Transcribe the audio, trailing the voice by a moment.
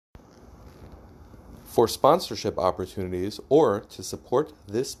For sponsorship opportunities or to support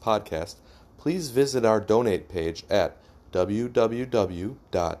this podcast, please visit our donate page at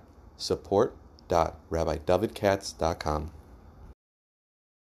www.support.rabbidavidkatz.com.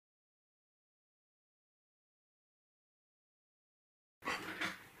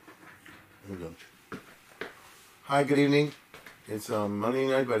 Hi, good evening. It's Monday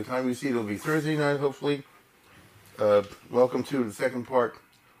night. By the time you see it, it'll be Thursday night, hopefully. Welcome to the second part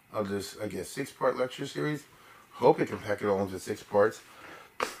of this, I guess, 6-part lecture series. Hope it can pack it all into 6 parts.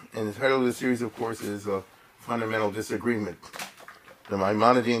 And the title of the series, of course, is Fundamental Disagreement. The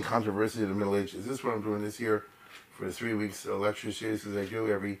Maimonidean Controversy of the Middle Ages. This is what I'm doing this year for the 3 weeks lecture series, as I do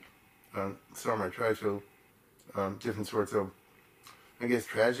every summer. I try to different sorts of, I guess,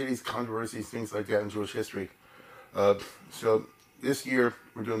 tragedies, controversies, things like that in Jewish history. So this year,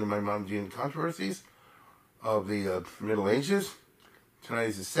 we're doing the Maimonidean controversies of the Middle Ages. Tonight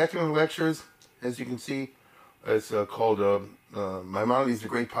is the second of the lectures. As you can see, it's called Maimonides the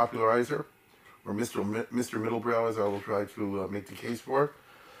Great Popularizer, or Mr. Middlebrow, as I will try to make the case for.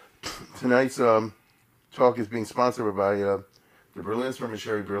 Tonight's talk is being sponsored by the Berlins, from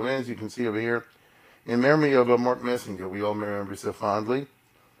Sherry Berlin, as you can see over here, in memory of Mark Messinger. We all remember so fondly.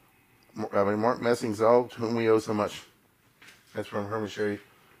 Rabbi Mark Messing Zal, to whom we owe so much. That's from Herman Sherry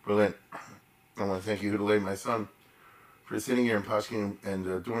Berlin. I want to thank you, Hudalay, my son, for sitting here in Pashkin and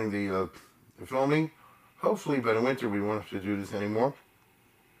doing the filming. Hopefully by the winter we won't have to do this anymore.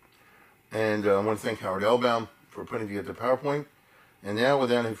 And I want to thank Howard Elbaum for putting together the PowerPoint. And now,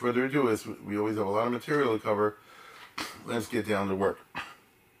 without any further ado, as we always have a lot of material to cover, let's get down to work.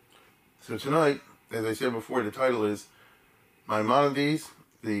 So tonight, as I said before, the title is Maimonides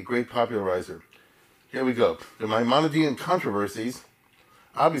the Great Popularizer. Here we go. The Maimonidean controversies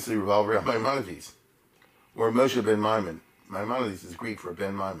obviously revolve around Maimonides, or Moshe ben Maimon. Maimonides is Greek for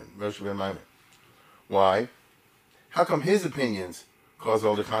Ben Maimon, Moshe ben Maimon. Why? How come his opinions caused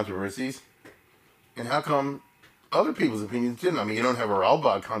all the controversies, and how come other people's opinions didn't? I mean, you don't have a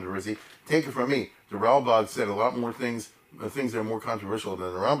Ralbag controversy. Take it from me. The Ralbag said a lot more things that are more controversial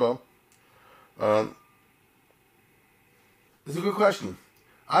than the Rambam. It's a good question.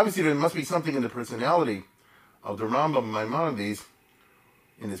 Obviously, there must be something in the personality of the Rambam Maimonides,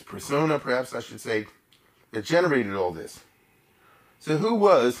 in his persona, perhaps I should say, that generated all this. So who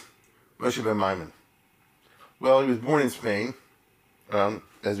was Moshe ben Maimon? Well, he was born in Spain,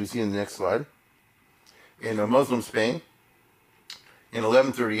 as we see in the next slide, in Muslim Spain, in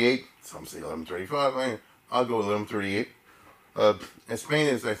 1138. Some say 1135. I'll go with 1138. And Spain,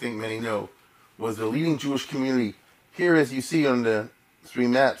 as I think many know, was the leading Jewish community. Here, as you see on the 3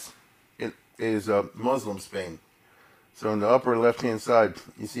 maps, it is Muslim Spain. So on the upper left-hand side,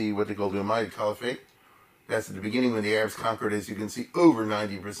 you see what they call the Umayyad Caliphate. That's at the beginning when the Arabs conquered, as you can see, over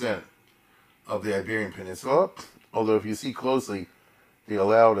 90% of the Iberian Peninsula. Although if you see closely, they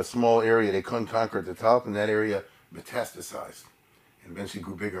allowed a small area they couldn't conquer at the top, and that area metastasized and eventually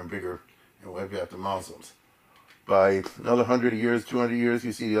grew bigger and bigger and wiped out the Muslims. By another 100 years, 200 years,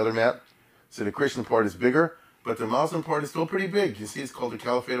 you see the other map. So the Christian part is bigger, but the Muslim part is still pretty big. You see, it's called the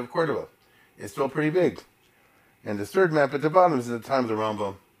Caliphate of Cordoba. It's still pretty big. And the third map at the bottom is at the time of the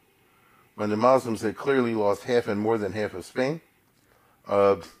Rambam, when the Muslims had clearly lost half and more than half of Spain.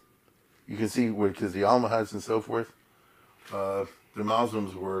 You can see, because the Almohads and so forth, the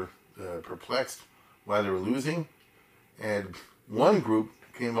Muslims were perplexed why they were losing. And one group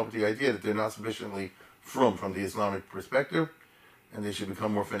came up with the idea that they're not sufficiently from the Islamic perspective, and they should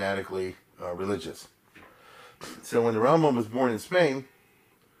become more fanatically religious. So when the Rambam was born in Spain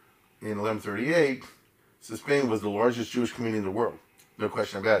in 1138, so Spain was the largest Jewish community in the world, no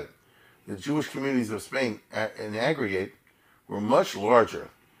question about it. The Jewish communities of Spain in aggregate were much larger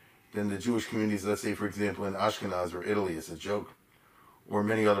than the Jewish communities, let's say, for example, in Ashkenaz or Italy, as a joke, or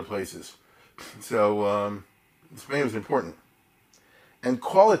many other places. So Spain was important. And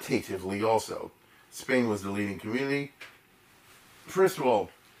qualitatively also, Spain was the leading community. First of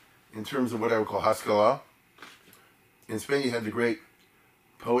all, in terms of what I would call Haskalah, in Spain you had the great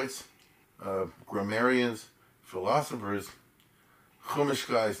poets, grammarians, philosophers, Chumash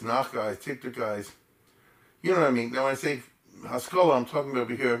guys, Nach guys, Tiktok guys. You know what I mean? Now when I say Haskalah, I'm talking about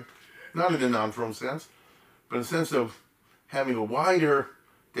over here, not in a non-from sense, but in the sense of having a wider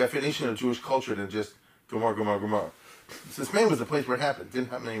definition of Jewish culture than just Gemara, Gemara, Gemara. So Spain was the place where it happened. It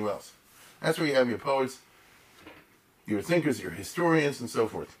didn't happen anywhere else. That's where you have your poets, your thinkers, your historians, and so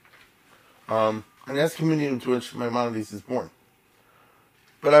forth. And that's the community into which Maimonides is born.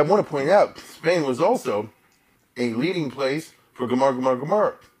 But I want to point out, Spain was also a leading place for Gemara, Gemara,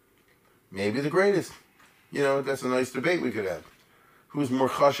 Gemara. Maybe the greatest. You know, that's a nice debate we could have. Who's more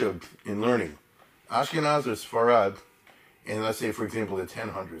chashuv in learning? Ashkenaz or Sfarad in, let's say, for example, the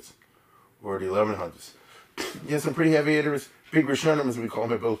 1000s or the 1100s. You have some pretty heavy hitters, big Rishonim, as we call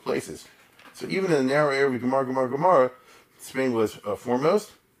them, at both places. So even in the narrow area of Gemara, Spain was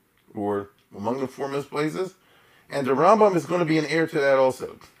foremost, or among the foremost places. And the Rambam is going to be an heir to that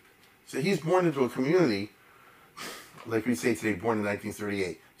also. So he's born into a community, like we say today, born in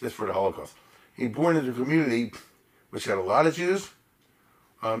 1938, just for the Holocaust. He's born into a community which had a lot of Jews.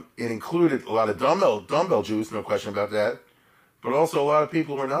 It included a lot of dumbbell Jews, no question about that, but also a lot of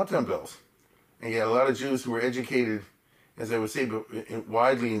people who are not dumbbells. And you had a lot of Jews who were educated, as I would say,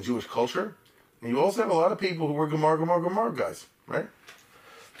 widely in Jewish culture. And you also have a lot of people who were Gemara guys, right?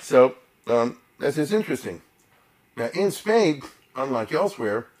 So that's just interesting. Now, in Spain, unlike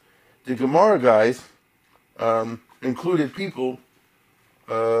elsewhere, the Gemara guys included people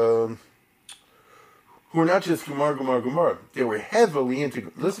who were not just Gemara. They were heavily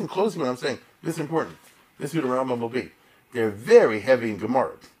into, listen closely to what I'm saying, this is important. This is who the Rambam will be. They're very heavy in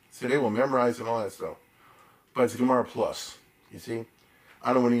Gemara. So they will memorize and all that stuff. But it's Gemara plus, you see?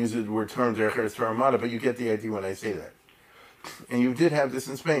 I don't want to use the word term, but you get the idea when I say that. And you did have this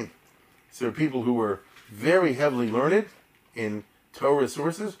in Spain. So there are people who were very heavily learned in Torah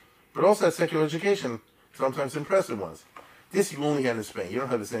sources, but also had secular education, sometimes impressive ones. This you only had in Spain. You don't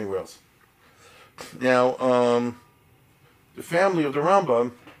have this anywhere else. Now, the family of the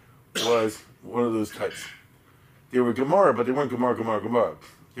Rambam was one of those types. They were Gemara, but they weren't Gemara.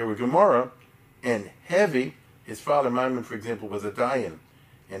 They were Gemara and heavy. His father, Maimon, for example, was a Dayan.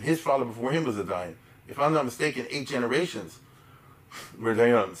 And his father before him was a Dayan. If I'm not mistaken, 8 generations were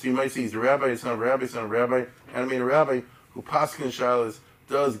Dayan. So you might see he's a rabbi, son of a rabbi, and I mean a rabbi who paskin shalas,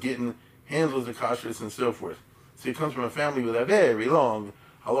 does getting, handles the kashrus and so forth. So he comes from a family with a very long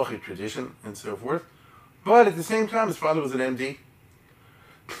halachic tradition and so forth. But at the same time, his father was an MD.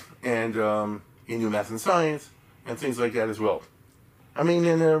 And he knew math and science and things like that as well. I mean,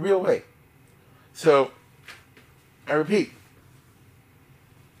 in a real way. So, I repeat,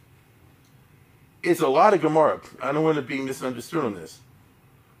 it's a lot of Gemara. I don't want to be misunderstood on this.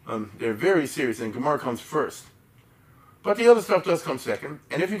 They're very serious, and Gemara comes first. But the other stuff does come second,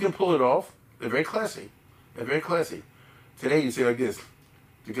 and if you can pull it off, they're very classy. They're very classy. Today, you say like this,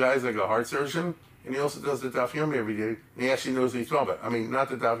 the guy's like a heart surgeon, and he also does the Daf Yomi every day, and he actually knows what he's talking about. I mean, not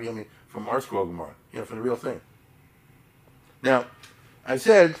the Daf Yomi from our school Gemara, from the real thing. Now, I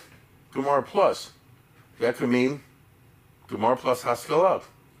said Gemara plus. That could mean Gemara plus Haskalah.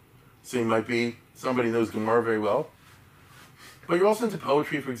 So you might be somebody who knows Gemara very well. But you're also into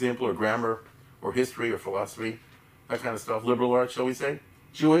poetry, for example, or grammar, or history, or philosophy, that kind of stuff. Liberal arts, shall we say?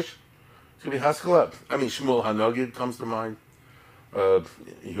 Jewish. It's going to be Haskalah. I mean, Shmuel Hanogid comes to mind.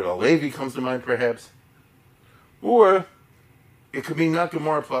 Yehuda Levi comes to mind, perhaps. Or it could be not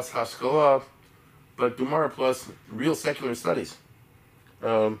Gemara plus Haskalah, but Gemara plus real secular studies.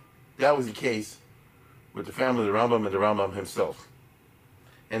 That was the case with the family of the Rambam and the Rambam himself.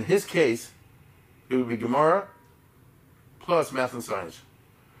 In his case, it would be Gemara plus math and science,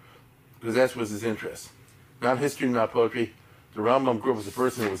 because that was his interest. Not history, not poetry. The Rambam grew up as a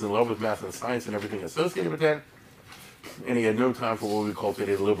person who was in love with math and science and everything associated with that, and he had no time for what we call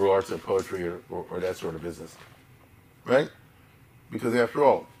today the liberal arts and poetry or that sort of business. Right? Because after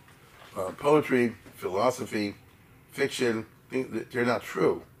all, poetry, philosophy, fiction, they're not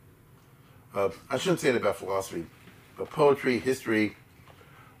true. I shouldn't say that about philosophy, but poetry, history,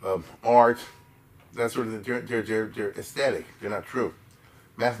 art, that sort of thing, they're aesthetic. They're not true.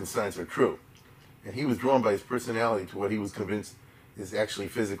 Math and science are true. And he was drawn by his personality to what he was convinced is actually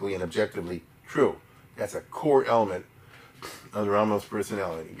physically and objectively true. That's a core element of the Rambam's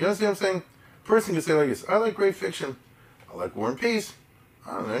personality. You understand what I'm saying? A person can say like this, I like great fiction. I like War and Peace.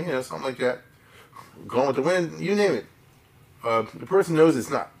 I don't know, something like that. Gone with the Wind, you name it. The person knows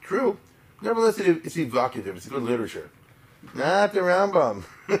it's not true. Nevertheless, it's evocative. It's good literature. Not the Rambam.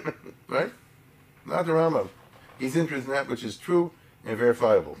 Right? Not the Rambam. He's interested in that which is true and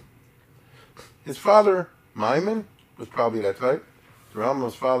verifiable. His father, Maimon, was probably that type. The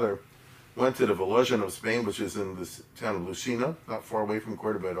Rambam's father went to the Volozhin of Spain, which is in the town of Lucena, not far away from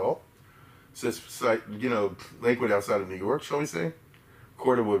Cordoba at all. So it's like, Lakewood outside of New York, shall we say.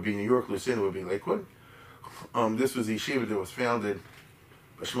 Cordoba would be New York, Lucena would be Lakewood. This was the yeshiva that was founded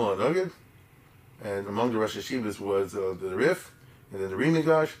by Shmuel Hanogid. And among the Rosh Yeshivas was the Rif, and then the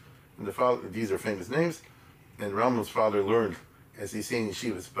Rimigash, and the father. These are famous names. And Rambam's father learned, as he's saying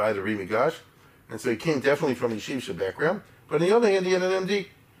yeshivas, by the Rimigash. And so he came definitely from a yeshiva background. But on the other hand, he had an MD,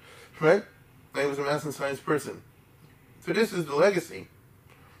 right? And he was a math and science person. So this is the legacy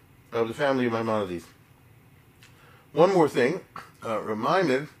of the family of Maimonides. One more thing,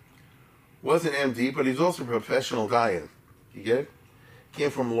 reminded was an MD, but he's also a professional Dayan. You get it? Came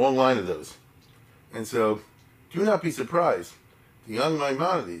from a long line of those. And so, do not be surprised. The young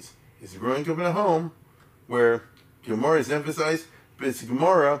Maimonides is growing up in a home where Gemara is emphasized, but it's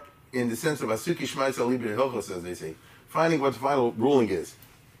Gemara in the sense of Asuki Shmaitz Alibir Hilchos, as they say, finding what the final ruling is.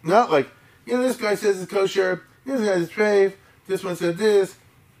 Not like, this guy says it's kosher, this guy's treif, this one said this,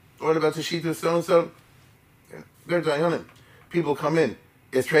 what about the sheet of so-and-so? They're Dayanim. People come in,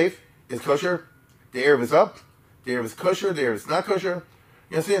 it's treif, it's kosher, the Erev is up, the Erev is kosher, the Erev is not kosher.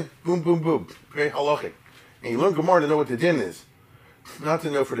 You know what I'm saying? Boom, boom, boom. Very halachic. And you learn Gemara to know what the din is, not to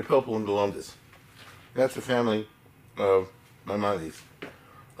know for the pilpul and the lumdis. That's the family of Maimonides.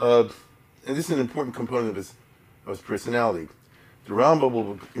 And this is an important component of his personality. The Rambam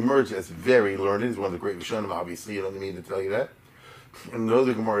will emerge as very learned. He's one of the great Rishonim, obviously. You don't need to tell you that. And know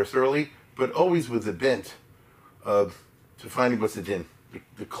the Gemara thoroughly, but always with the bent to finding what's the din,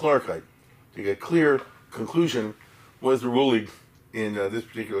 the clarkite, to get a clear conclusion what is the ruling in this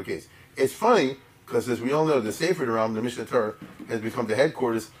particular case. It's funny, because as we all know, the Sefer Rambam, the Mishnah Torah, has become the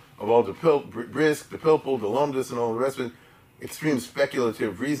headquarters of all the brisk, the pilpul, the lomdus, and all the rest of it. Extreme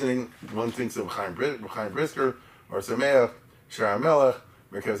speculative reasoning. One thinks of Chaim Brisker, or Sameach, Shar HaMelech,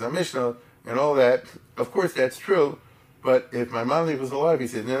 Merkez HaMishnah, and all that. Of course, that's true, but if Maimonides was alive, he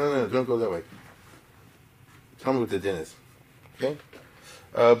said, no, don't go that way. Tell me what the din is. Okay?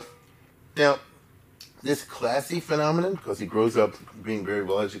 Now, this classy phenomenon, because he grows up being very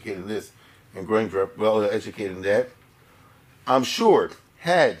well educated in this, and growing well educated in that, I'm sure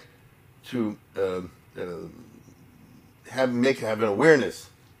had to have an awareness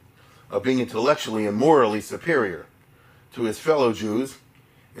of being intellectually and morally superior to his fellow Jews,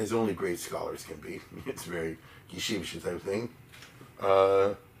 as only great scholars can be. It's very yeshivish type of thing.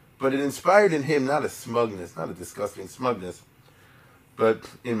 But it inspired in him not a smugness, not a disgusting smugness, but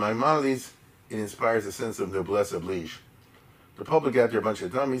in Maimonides, it inspires a sense of noblesse oblige. The public out there are a bunch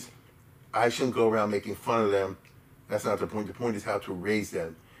of dummies. I shouldn't go around making fun of them. That's not the point. The point is how to raise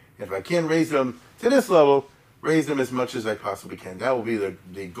them. And if I can raise them to this level, raise them as much as I possibly can. That will be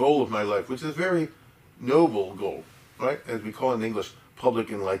the goal of my life, which is a very noble goal, right? As we call it in English, public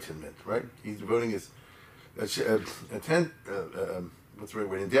enlightenment, right? He's devoting his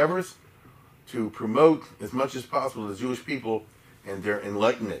endeavors to promote as much as possible the Jewish people and their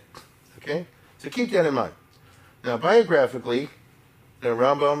enlightenment. Okay? So keep that in mind. Now, biographically, the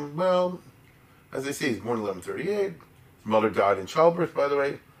Rambam, well, as I say, he's born in 1138. His mother died in childbirth, by the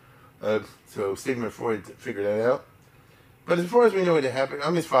way. So Sigmund Freud figured that out. But as far as we know, it happened.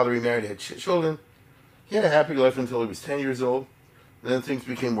 His father remarried, had children. He had a happy life until he was 10 years old. And then things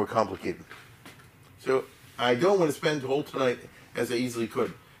became more complicated. So I don't want to spend the whole tonight, as I easily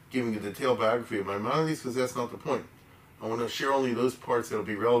could, giving a detailed biography of Maimonides, because that's not the point. I want to share only those parts that will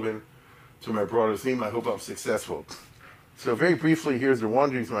be relevant to my broader theme. I hope I'm successful. So very briefly, here's the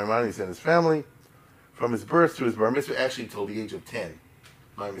wanderings of Maimonides and his family. From his birth to his bar mitzvah, actually till the age of 10.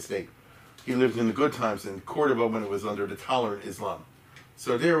 My mistake. He lived in the good times in Cordoba when it was under the tolerant Islam.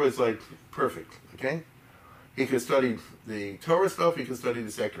 So there was like perfect, okay? He could study the Torah stuff, he could study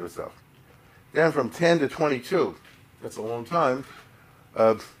the secular stuff. Then from 10 to 22, that's a long time,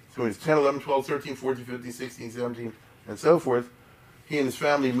 so he's 10, 11, 12, 13, 14, 15, 16, 17, and so forth, he and his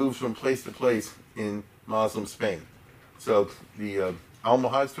family moved from place to place in Muslim Spain. So the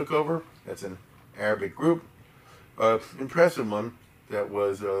Almohads took over, that's an Arabic group, impressive one that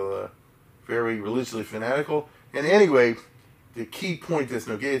was very religiously fanatical. And anyway, the key point that's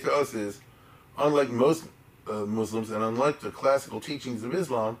nogea to us is, unlike most Muslims and unlike the classical teachings of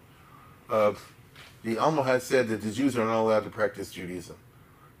Islam, the Almohad said that the Jews are not allowed to practice Judaism.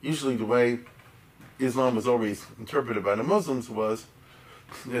 Usually the way Islam was always interpreted by the Muslims was,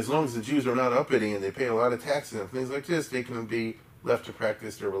 as long as the Jews are not uppity and they pay a lot of taxes and things like this, they can be left to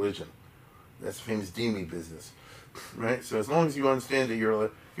practice their religion. That's the famous dhimmi business, right? So as long as you understand that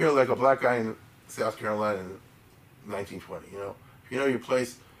you're like a black guy in South Carolina in 1920, if you know your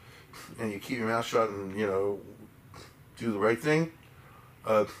place and you keep your mouth shut and, do the right thing,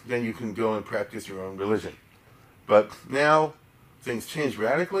 then you can go and practice your own religion. But now things changed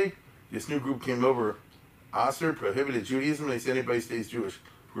radically. This new group came over, Asr, prohibited Judaism. They said anybody stays Jewish,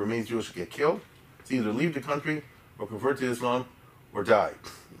 who remains Jewish, will get killed. It's either leave the country or convert to Islam or die.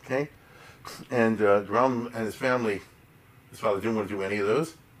 Okay? And Ram and his family, his father didn't want to do any of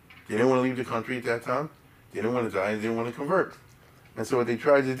those. They didn't want to leave the country at that time. They didn't want to die. They didn't want to convert. And so what they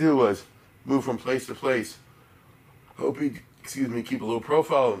tried to do was move from place to place, hoping, keep a low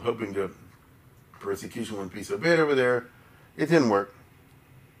profile and hoping the persecution wouldn't be so bad over there. It didn't work,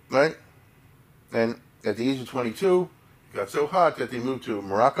 right? And at the age of 22, it got so hot that they moved to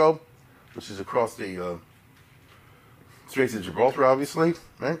Morocco, which is across the Straits of Gibraltar, obviously,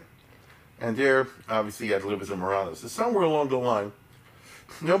 right? And there, obviously, you had Libas and Marranos. So somewhere along the line,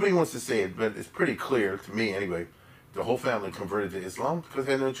 nobody wants to say it, but it's pretty clear, to me anyway, the whole family converted to Islam because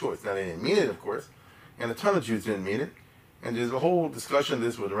they had no choice. Now, they didn't mean it, of course, and a ton of Jews didn't mean it. And there's a whole discussion of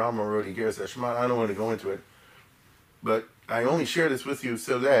this with Rambam wrote Igeres HaShema. I don't want to go into it. But I only share this with you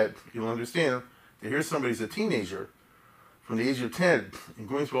so that you'll understand that here's somebody who's a teenager from the age of 10 and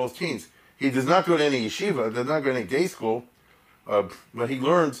going through all his teens. He does not go to any yeshiva, does not go to any day school, but he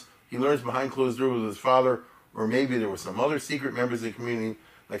learns behind closed doors with his father, or maybe there were some other secret members of the community,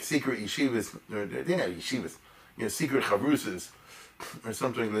 like secret yeshivas, or they didn't have yeshivas, secret chavrusas, or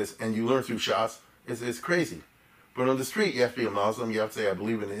something like this, and you learn through Shas. It's crazy. But on the street, you have to be a Muslim. You have to say, I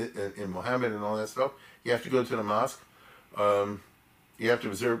believe in Muhammad and all that stuff. You have to go to the mosque. You have to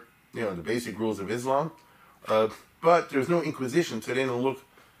observe, the basic rules of Islam. But there's no inquisition, so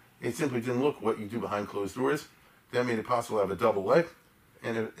they simply didn't look what you do behind closed doors. That made it possible to have a double life.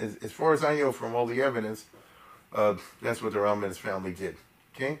 And as far as I know from all the evidence, that's what the Rambam and his family did.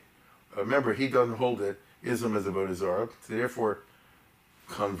 Okay? Remember, he doesn't hold that Islam is a Avodah Zarah, so therefore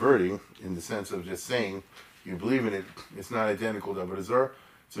converting, in the sense of just saying you believe in it, it's not identical to Avodah Zarah,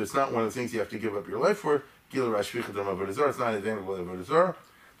 so it's not one of the things you have to give up your life for. Gila Rashvicha Dam Avodah Zarah, it's not identical to Avodah Zarah.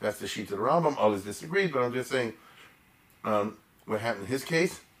 That's the sheet of the Rambam. Others disagreed, but I'm just saying what happened in his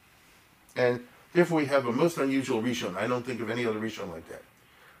case. And therefore we have a most unusual Rishon. I don't think of any other Rishon like that.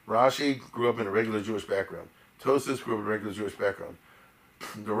 Rashi grew up in a regular Jewish background. Tosas grew up in a regular Jewish background.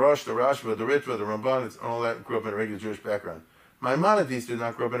 The Rosh, the Rashba, the Ritva, the Ramban, and all that grew up in a regular Jewish background. Maimonides did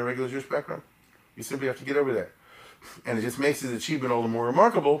not grow up in a regular Jewish background. You simply have to get over that. And it just makes his achievement all the more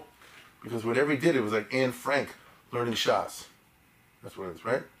remarkable, because whatever he did, it was like Anne Frank learning Shas. That's what it is,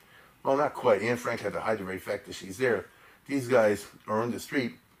 right? Well, not quite. Anne Frank had to hide the very fact that she's there. These guys are on the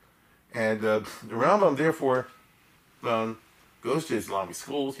street. And the Rambam, therefore, goes to Islamic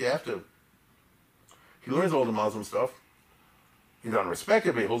schools. He learns all the Muslim stuff. He doesn't respect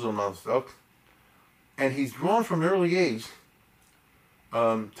it, but he holds all the Muslim stuff. And he's drawn from an early age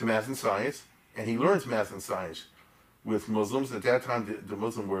to math and science. And he learns math and science with Muslims. At that time, the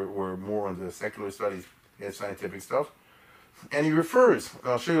Muslims were more on the secular studies and scientific stuff. And he refers,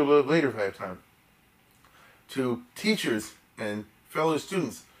 I'll show you a little later if I have time, to teachers and fellow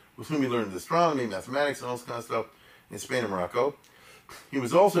students with whom he learned astronomy, mathematics, and all this kind of stuff in Spain and Morocco. He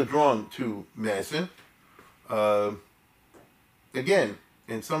was also drawn to medicine. Again,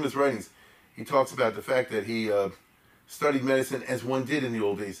 in some of his writings, he talks about the fact that he studied medicine as one did in the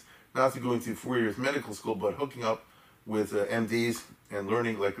old days, not to going through 4 years medical school, but hooking up with MDs and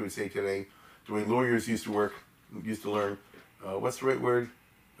learning, like we would say today, the way lawyers used to learn, what's the right word?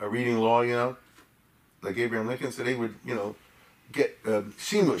 Reading law, like Abraham Lincoln. So they would, get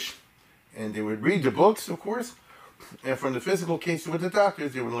shimush, and they would read the books, of course, and from the physical case with the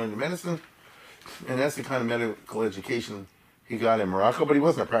doctors, they would learn the medicine, and that's the kind of medical education he got in Morocco, but he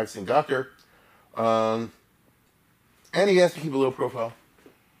wasn't a practicing doctor, and he has to keep a low profile,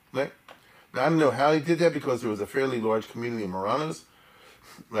 right? Now, I don't know how he did that, because there was a fairly large community of Marranos,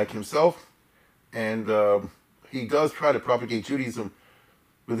 like himself, and he does try to propagate Judaism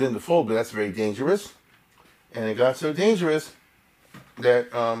within the fold, but that's very dangerous, and it got so dangerous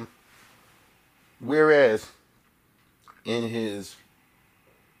that whereas in his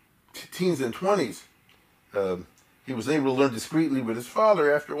teens and 20s, he was able to learn discreetly with his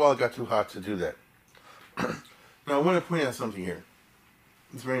father, after a while it got too hot to do that. Now I want to point out something here.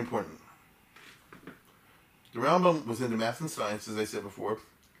 It's very important. The Rambam was into math and science, as I said before.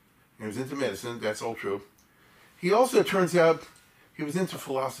 He was into medicine, that's all true. He also, turns out, he was into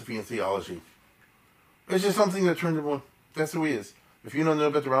philosophy and theology. It's just something that turned him on. That's who he is. If you don't know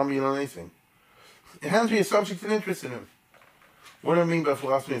about the Rambam, you don't know anything. It happens to be a subject of interest in him. What do I mean by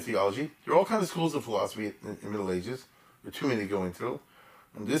philosophy and theology? There are all kinds of schools of philosophy in the Middle Ages. There are too many to go into.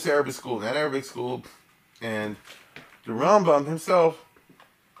 And this Arabic school, and that Arabic school, and the Rambam himself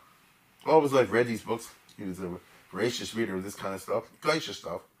always read these books. He was a voracious reader of this kind of stuff, Geisha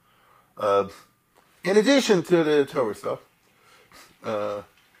stuff. In addition to the Torah stuff, now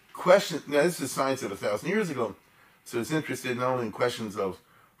this is science of 1,000 years ago, so it's interested not only in questions of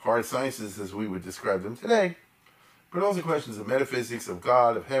hard sciences as we would describe them today, but also questions of metaphysics, of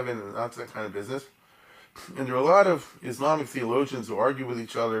God, of heaven, and that kind of business. And there are a lot of Islamic theologians who argue with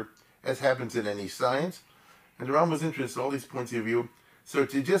each other, as happens in any science, and the Rambam was interested in all these points of view. So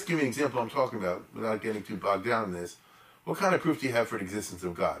to just give you an example I'm talking about, without getting too bogged down in this, what kind of proof do you have for the existence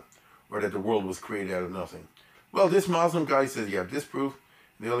of God, or that the world was created out of nothing? Well, this Muslim guy says you have this proof,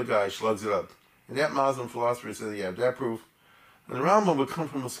 and the other guy shrugs it up. And that Muslim philosopher says you have that proof. And the Rambam would come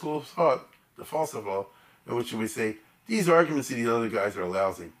from a school of thought, the Falsafa, in which he would say, these arguments of these other guys are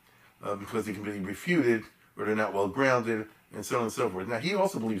lousy because they can be refuted or they're not well grounded and so on and so forth. Now, he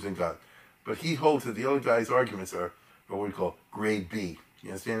also believes in God, but he holds that the other guys' arguments are what we call grade B. You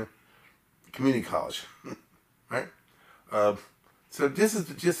understand? Community college, right? So this is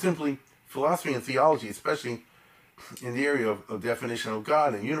just simply philosophy and theology, especially in the area of definition of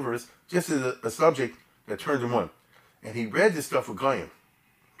God and universe, just as a subject that turned him on. And he read this stuff with Goyim,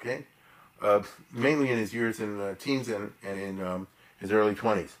 okay? Mainly in his years in teens and in his early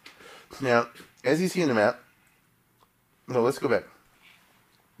 20s. Now, as you see in the map, no, let's go back.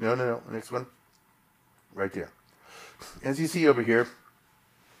 No, next one. Right there. As you see over here,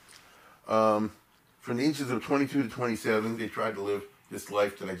 from the ages of 22 to 27, they tried to live this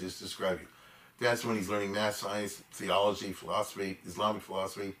life that I just described you. That's when he's learning math, science, theology, philosophy, Islamic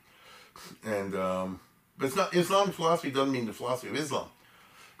philosophy. And, but it's not, Islamic philosophy doesn't mean the philosophy of Islam.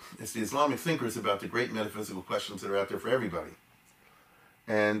 It's the Islamic thinkers about the great metaphysical questions that are out there for everybody.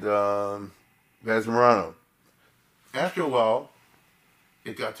 And that's Marano. After a while,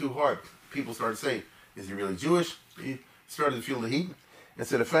 it got too hard. People started saying, is he really Jewish? He started to feel the heat. And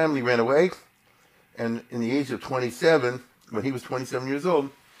so the family ran away. And in the age of 27, when he was 27 years old,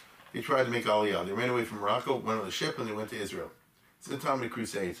 they tried to make Aliyah. They ran away from Morocco, went on a ship, and they went to Israel. It's the time of the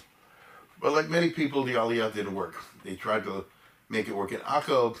Crusades. But like many people, the Aliyah didn't work. They tried to make it work in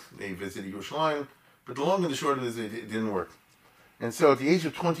Akko. They visited Yerushalayim. But the long and the short of it is it didn't work. And so at the age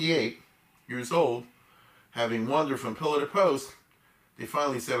of 28 years old, having wandered from pillar to post, they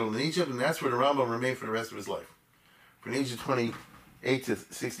finally settled in Egypt, and that's where the Rambam remained for the rest of his life. From the age of 28 to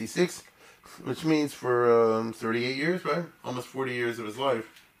 66, which means for 38 years, right? Almost 40 years of his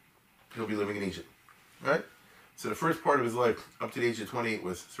life, he'll be living in Egypt, right? So the first part of his life, up to the age of 28,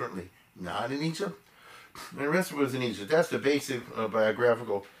 was certainly not in Egypt, and the rest of it was in Egypt. That's the basic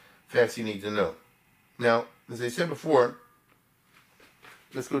biographical facts you need to know. Now, as I said before,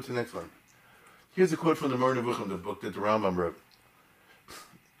 let's go to the next one. Here's a quote from the Moreh Nevuchim, the book that the Rambam wrote.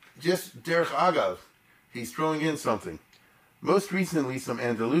 Just derech agav, he's throwing in something. Most recently, some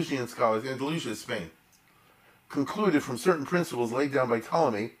Andalusian scholars, Andalusia is Spain, concluded from certain principles laid down by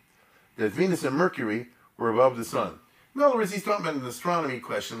Ptolemy that Venus and Mercury were above the sun. In other words, he's talking about an astronomy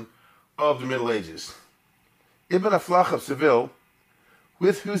question of the Middle Ages. Ibn Aflach of Seville,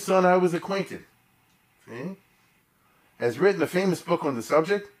 with whose son I was acquainted, see, has written a famous book on the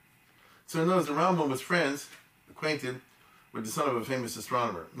subject. So in other words, the Rambam was friends, acquainted, with the son of a famous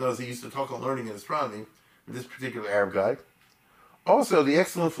astronomer. In other words, he used to talk on learning and astronomy with this particular Arab guy. Also, the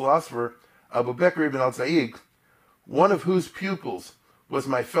excellent philosopher Abu Bakr ibn al-Sa'id, one of whose pupils was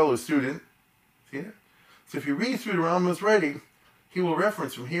my fellow student. See that? So if you read through the Rambam's writing, he will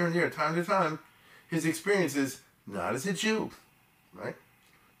reference from here and there, time to time, his experiences, not as a Jew, right,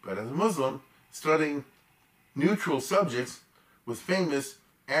 but as a Muslim, studying neutral subjects with famous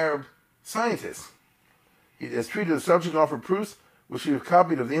Arab scientists. He has treated the subject and offered proofs which he have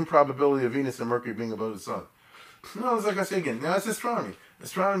copied of the improbability of Venus and Mercury being above the sun. No, it's like I say again, now it's astronomy.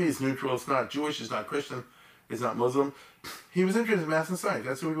 Astronomy is neutral, it's not Jewish, it's not Christian, it's not Muslim. He was interested in math and science,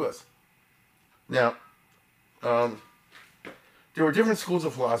 that's who he was. Now, there were different schools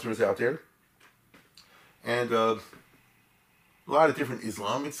of philosophers out there, and a lot of different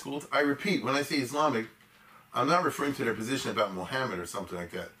Islamic schools. I repeat, when I say Islamic, I'm not referring to their position about Muhammad or something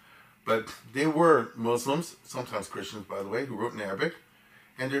like that. But they were Muslims, sometimes Christians, by the way, who wrote in Arabic.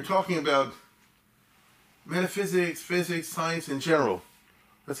 And they're talking about metaphysics, physics, science in general.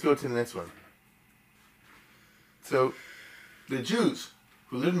 Let's go to the next one. So, the Jews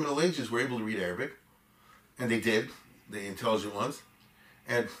who lived in the Middle Ages were able to read Arabic. And they did, the intelligent ones.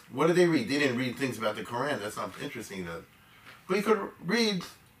 And what did they read? They didn't read things about the Quran. That's not interesting to them. But you could read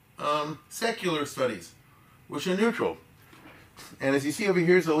secular studies, which are neutral. And as you see over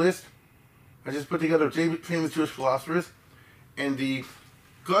here is a list. I just put together famous Jewish philosophers and the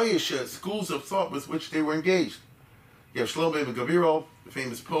Goyish schools of thought with which they were engaged. You have Shlomo ben Gabirol, the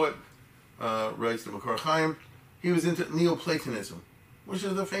famous poet, writes the Makar Chaim. He was into Neoplatonism, which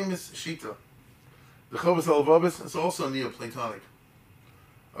is a famous Shita. The Chovos HaLevavos is also Neoplatonic.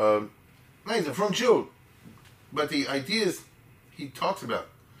 He's a from Jew, but the ideas he talks about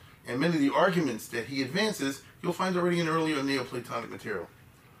and many of the arguments that he advances, you'll find already in earlier Neoplatonic material.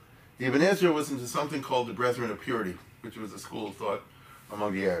 The Ibn Ezra was into something called the Brethren of Purity, which was a school of thought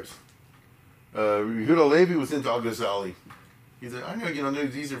among the Arabs. Yehuda Levi was into Al-Ghazali. He said, I know,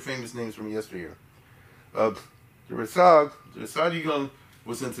 these are famous names from yesteryear. The Rasadigon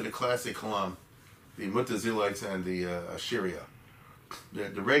was into the classic Kalam, the Mutazilites and the Assyria. The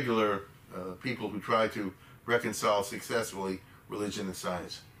regular people who try to reconcile successfully religion and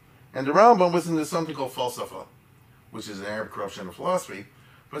science. And the Rambam was into something called falsafa, which is an Arab corruption of philosophy,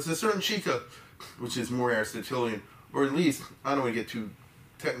 but it's a certain shita, which is more Aristotelian, or at least, I don't want to get too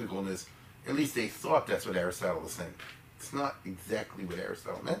technical in this, at least they thought that's what Aristotle was saying. It's not exactly what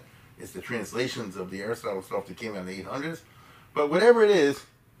Aristotle meant. It's the translations of the Aristotle stuff that came out in the 800s. But whatever it is,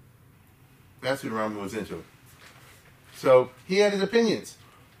 that's what Rambam was into. So he had his opinions,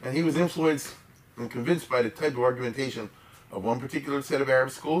 and he was influenced and convinced by the type of argumentation of one particular set of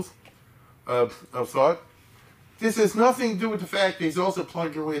Arab schools of thought. This has nothing to do with the fact that he's also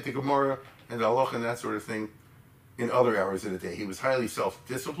plugging away at the Gemara and the Halach and that sort of thing in other hours of the day. He was highly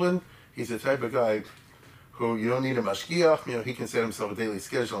self-disciplined. He's the type of guy who you don't need a mashgiach. He can set himself a daily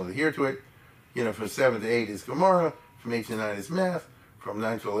schedule and adhere to it. From 7 to 8 is Gemara, from 8 to 9 is math, from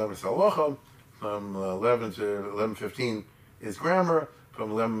 9 to 11 is Halacha, from 11 to 11:15 is grammar,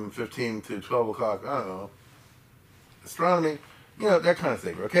 from 11:15 to 12 o'clock, I don't know, astronomy, that kind of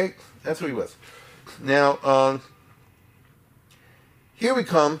thing, okay? That's who he was. Now, here we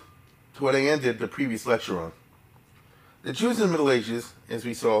come to what I ended the previous lecture on. The Jews in the Middle Ages, as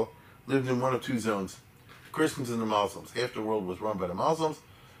we saw, lived in one of two zones, the Christians and the Muslims. Half the world was run by the Muslims,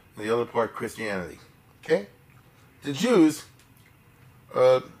 and the other part Christianity, okay? The Jews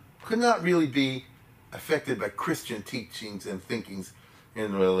could not really be affected by Christian teachings and thinkings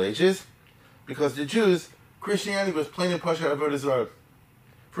in the Middle Ages, because the Jews, Christianity was plain and pasha avodah zarah.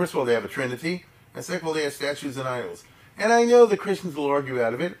 First of all, they have a Trinity, and second of all, they have statues and idols. And I know the Christians will argue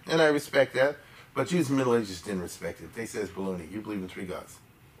out of it, and I respect that, but Jews in the Middle Ages didn't respect it. They said it's baloney. You believe in three gods.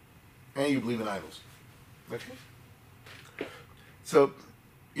 And you believe in idols. Okay? So,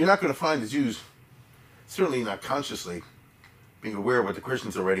 you're not going to find the Jews, certainly not consciously, being aware of what the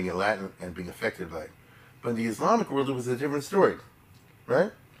Christians are writing in Latin and being affected by it. But in the Islamic world, it was a different story.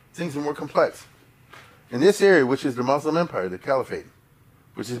 Right? Things are more complex. In this area, which is the Muslim Empire, the Caliphate,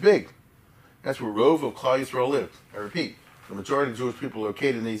 which is big, that's where Rove of Klal Yisrael lived. I repeat, the majority of Jewish people are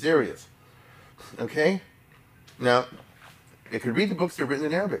located in these areas. Okay? Now, they could read the books that are written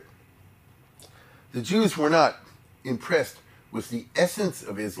in Arabic. The Jews were not impressed with the essence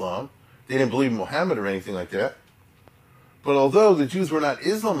of Islam. They didn't believe in Muhammad or anything like that. But although the Jews were not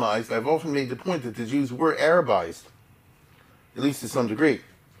Islamized, I've often made the point that the Jews were Arabized, at least to some degree.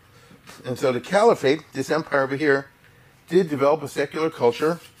 And so the Caliphate, this empire over here, did develop a secular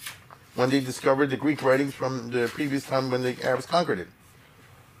culture when they discovered the Greek writings from the previous time when the Arabs conquered it.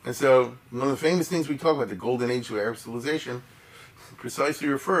 And so one of the famous things we talk about, the golden age of Arab civilization, precisely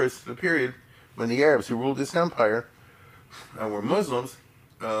refers to the period when the Arabs who ruled this empire were Muslims,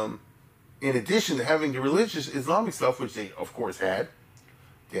 in addition to having the religious Islamic stuff, which they of course had.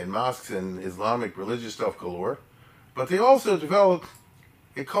 They had mosques and Islamic religious stuff galore, but they also developed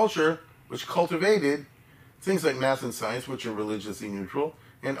a culture which cultivated things like math and science, which are religiously neutral,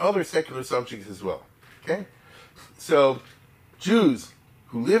 and other secular subjects as well. Okay? So Jews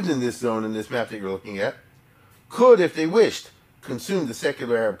who lived in this zone, in this map that you're looking at, could, if they wished, consume the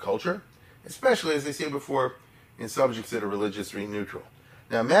secular Arab culture, especially, as I said before, in subjects that are religiously neutral.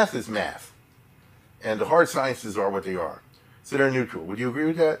 Now, math is math, and the hard sciences are what they are, so they're neutral. Would you agree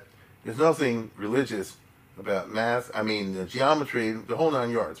with that? There's nothing religious about math, the geometry, the whole 9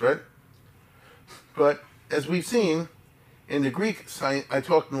 yards, right? But as we've seen, in the Greek, I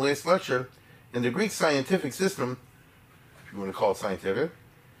talked in the last lecture, in the Greek scientific system, if you want to call it scientific,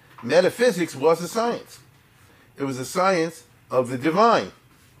 metaphysics was a science. It was a science of the divine,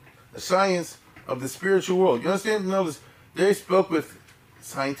 a science of the spiritual world. You understand? Notice, they spoke with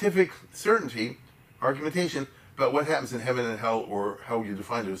scientific certainty, argumentation, about what happens in heaven and hell, or how you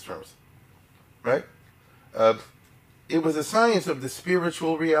define those terms. Right? It was a science of the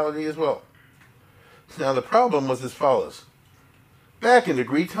spiritual reality as well. Now, the problem was as follows. Back in the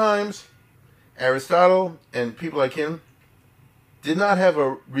Greek times, Aristotle and people like him did not have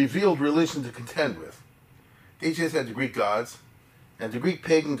a revealed religion to contend with. They just had the Greek gods, and the Greek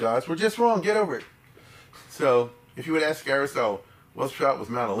pagan gods were just wrong. Get over it. So, if you would ask Aristotle, what's shot with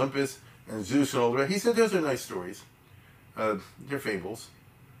Mount Olympus and Zeus and all that, he said those are nice stories. They're fables.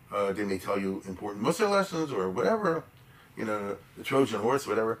 They may tell you important Mussar lessons or whatever, the Trojan horse,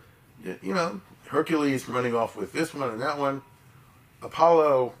 whatever. Hercules running off with this one and that one,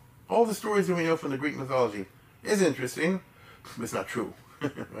 Apollo, all the stories that we know from the Greek mythology is interesting, but it's not true,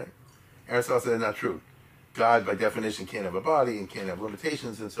 right? Aristotle said it's not true. God, by definition, can't have a body and can't have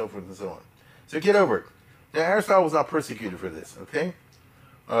limitations and so forth and so on. So get over it. Now, Aristotle was not persecuted for this, okay?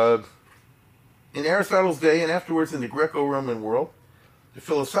 In Aristotle's day and afterwards in the Greco-Roman world, the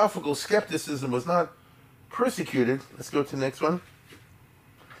philosophical skepticism was not persecuted. Let's go to the next one.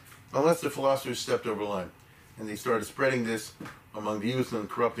 Unless the philosophers stepped over the line. and they started spreading this among the youth and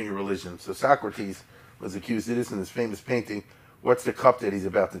corrupting a religion. So Socrates was accused of this in his famous painting, What's the Cup That He's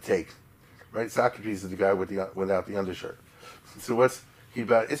About to Take? Right? Socrates is the guy without the undershirt. So what's he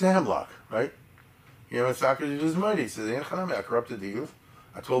about? It's a hemlock, right? You know, Socrates was mighty. He says, I corrupted the youth.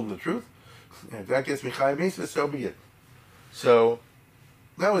 I told them the truth. And if that gets me Chaim Misa, so be it. So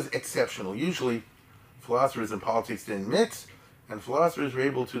that was exceptional. Usually philosophers and politics didn't mix, and philosophers were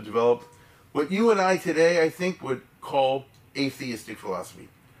able to develop what you and I today, I think, would call atheistic philosophy,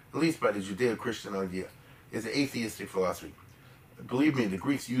 at least by the Judeo-Christian idea, is an atheistic philosophy. Believe me, the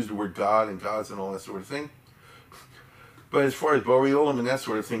Greeks used the word God and gods and all that sort of thing. But as far as Boreolim and that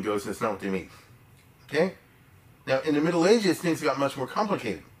sort of thing goes, that's not what they mean. Okay? Now, in the Middle Ages, things got much more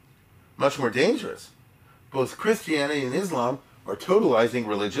complicated, much more dangerous. Both Christianity and Islam are totalizing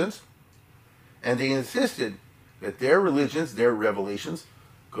religions, and they insisted that their religions, their revelations,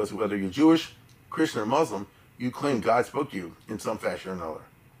 because whether you're Jewish, Christian, or Muslim, you claim God spoke to you in some fashion or another.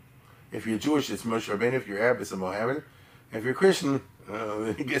 If you're Jewish, it's Moshe Rabbeinu. If you're Arab, it's a Mohammed. If you're Christian,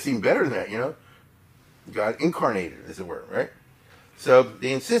 it gets even better than that, you know? God incarnated, as it were, right? So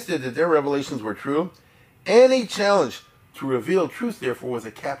they insisted that their revelations were true. Any challenge to reveal truth, therefore, was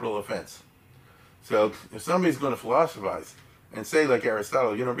a capital offense. So if somebody's going to philosophize and say, like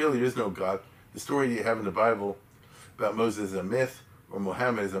Aristotle, you know, really there is no God, the story you have in the Bible about Moses is a myth, or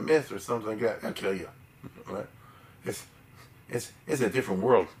Muhammad is a myth, or something like that, that'll kill you. Right? It's a different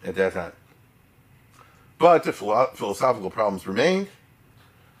world at that time. But the philosophical problems remained.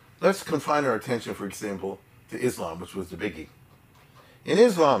 Let's confine our attention, for example, to Islam, which was the biggie. In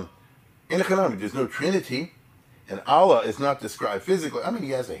Islam, in economic, there's no Trinity, and Allah is not described physically. I mean,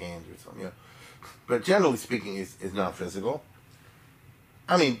 he has a hand or something, yeah. But generally speaking, is not physical.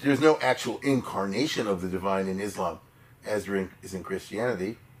 I mean, there's no actual incarnation of the divine in Islam, as there is in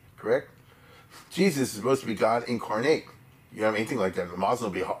Christianity, correct? Jesus is supposed to be God incarnate. You have anything like that, the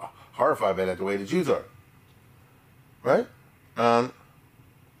Muslim will be horrified by that, the way the Jews are. Right?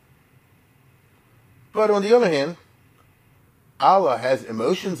 But on the other hand, Allah has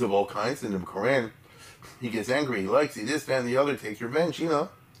emotions of all kinds. In the Quran, he gets angry, he likes, he this, that, and the other, takes revenge, you know.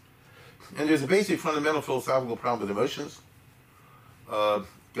 And there's a basic fundamental philosophical problem with emotions.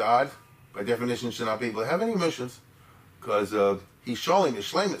 God, by definition, should not be able to have any emotions because he's Sholem,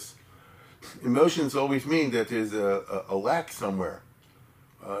 he's Shlemus. Emotions always mean that there's a lack somewhere.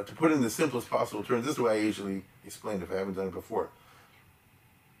 To put it in the simplest possible terms, this is the way I usually explain it if I haven't done it before.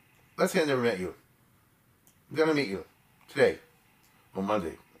 Let's say I never met you. I'm going to meet you today, on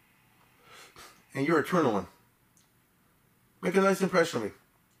Monday. And you're a eternal one. Make a nice impression on me.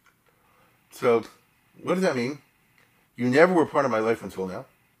 So, what does that mean? You never were part of my life until now.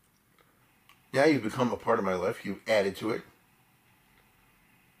 Now you've become a part of my life. You've added to it.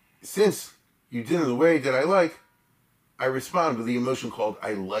 Since you did it in the way that I like, I respond with the emotion called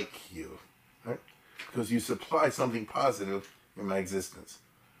I like you. Right? Because you supply something positive in my existence.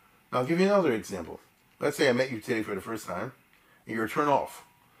 Now I'll give you another example. Let's say I met you today for the first time, and you're a turn off.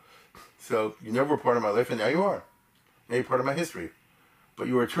 So you never were part of my life, and now you are. Now you're part of my history. But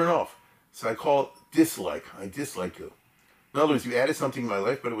you were a turn off. So I call it dislike. I dislike you. In other words, you added something in my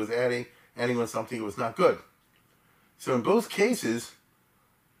life, but it was adding on something that was not good. So in both cases,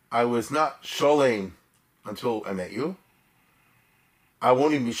 I was not Sholem until I met you. I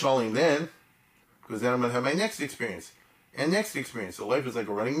won't even be Sholem then, because then I'm going to have my next experience. And next experience. So life is like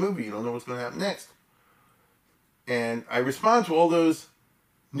a running movie. You don't know what's going to happen next. And I respond to all those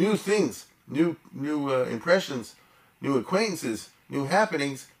new things, new impressions, new acquaintances, new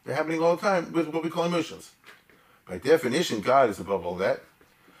happenings. They're happening all the time with what we call emotions. By definition, God is above all that.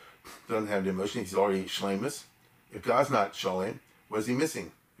 Doesn't have the emotion. He's already Shlemus. If God's not Sholem, what is he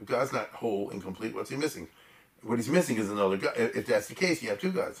missing? If God's not whole and complete, what's he missing? What he's missing is another God. If that's the case, you have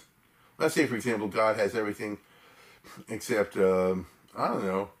two gods. Let's say, for example, God has everything except, I don't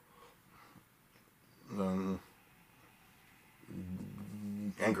know,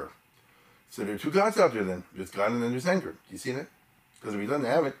 anger. So there are two gods out there then. There's God and then there's anger. Do you see that? Because if he doesn't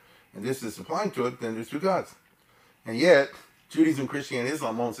have it, and this is supplying to it, then there's two gods. And yet, Judaism, Christianity,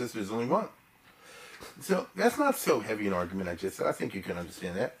 Islam all insist there's only one. So that's not so heavy an argument I just said. I think you can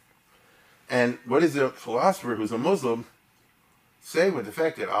understand that. And what does a philosopher who's a Muslim say with the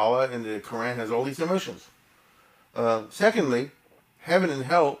fact that Allah in the Quran has all these emotions? Secondly, heaven and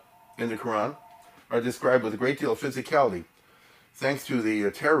hell in the Quran are described with a great deal of physicality. Thanks to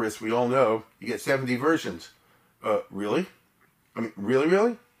the terrorists, we all know, you get 70 versions. Really? I mean,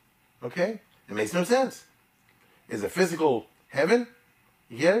 really? Okay? It makes no sense. Is a physical heaven?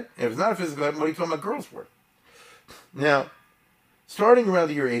 You get it? And if it's not a physical heaven, what are you talking about girls for? Now, starting around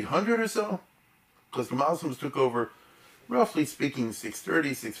the year 800 or so, because the Muslims took over, roughly speaking,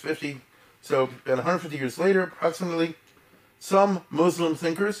 630, 650. So about 150 years later, approximately, some Muslim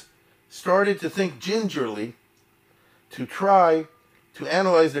thinkers started to think gingerly to try to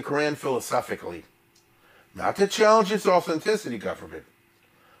analyze the Quran philosophically. Not to challenge its authenticity, God forbid,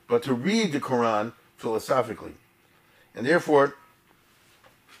 but to read the Quran philosophically. And therefore,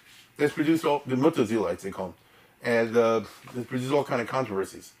 this produced all the Mutazilites, they call them. And this produced all kind of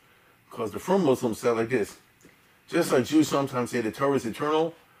controversies. Because the firm Muslims said like this: just like Jews sometimes say the Torah is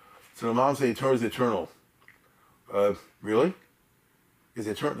eternal, so the Imams say the Torah is eternal. Really? The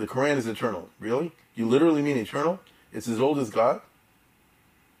Quran is eternal. Really? You literally mean eternal? It's as old as God?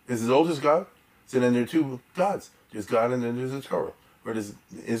 It's as old as God? So then there are two gods. There's God and then there's the Torah. Or there's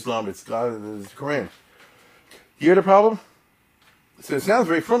Islam, it's God and then there's the Quran. You hear the problem? So it sounds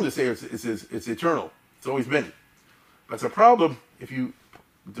very firm to say it's eternal. It's always been. But it's a problem if you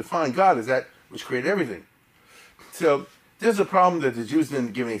define God as that which created everything. So there's a problem that the Jews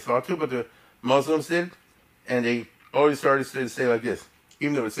didn't give any thought to, but the Muslims did. And they always started to say like this: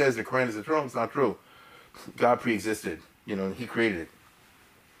 even though it says the Quran is eternal, it's not true. God pre-existed, and He created it.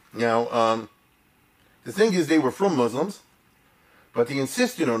 Now, the thing is, they were from Muslims, but they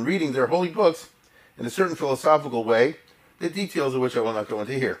insisted on reading their holy books in a certain philosophical way, the details of which I will not go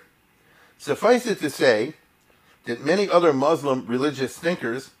into here. Suffice it to say that many other Muslim religious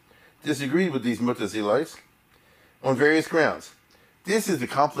thinkers disagreed with these Mutazilites on various grounds. This is the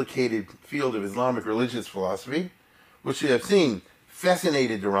complicated field of Islamic religious philosophy, which we have seen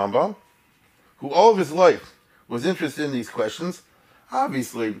fascinated the Rambam, who all of his life was interested in these questions,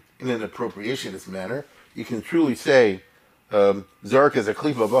 obviously in an appropriationist manner. You can truly say, Zark is a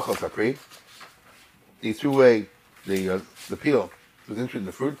klipa bachal takri. He threw away the peel. He was interested in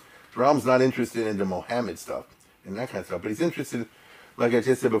the fruit. The Rambam's not interested in the Mohammed stuff and that kind of stuff, but he's interested, like I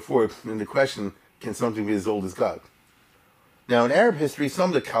just said before, in the question, can something be as old as God? Now, in Arab history,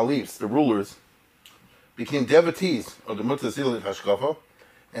 some of the caliphs, the rulers, became devotees of the Mutazilit Hashkafa,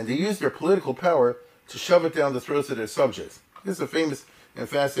 and they used their political power to shove it down the throats of their subjects. This is a famous and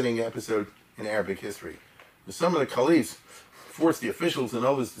fascinating episode in Arabic history. Some of the caliphs forced the officials and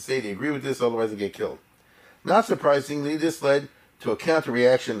others to say they agree with this, otherwise they get killed. Not surprisingly, this led to a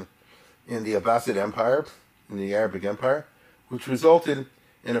counter-reaction in the Abbasid Empire, in the Arabic Empire, which resulted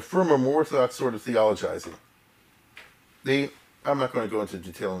in a firmer, more orthodox sort of theologizing. I'm not going to go into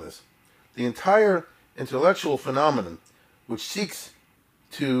detail on this. The entire intellectual phenomenon, which seeks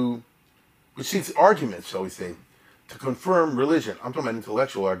arguments, shall we say, to confirm religion. I'm talking about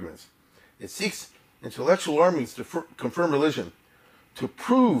intellectual arguments. It seeks intellectual arguments to confirm religion, to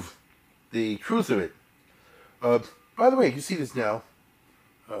prove the truth of it. By the way, you see this now.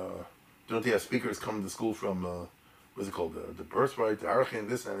 Don't they have speakers come to school from, what's it called, the birthright, the Arachin,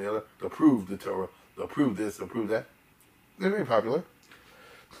 this and the other? They'll prove the Torah, they'll prove this, they'll prove that. They're very popular.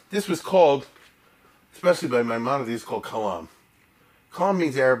 This was called, especially by Maimonides, called Kalam. Kalam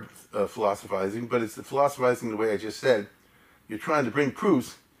means Arab philosophizing, but it's the philosophizing the way I just said. You're trying to bring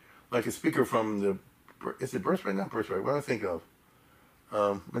proofs, like a speaker from is it birthright? Not birthright. What do I think of?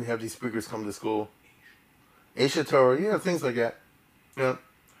 When you have these speakers come to school. Aisha Torah, things like that. Yeah.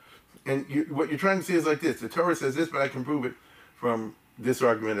 And what you're trying to say is like this: the Torah says this, but I can prove it from this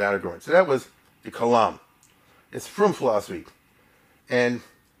argument and that argument. So that was the Kalam. It's from philosophy. And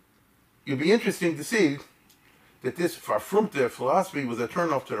it'd be interesting to see that this Farfrumte philosophy was a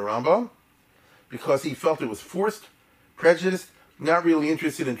turnoff to the Rambam, because he felt it was forced, prejudiced, not really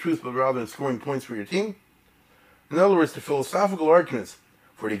interested in truth, but rather in scoring points for your team. In other words, the philosophical arguments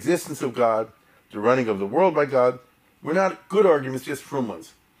for the existence of God, the running of the world by God, were not good arguments, just frum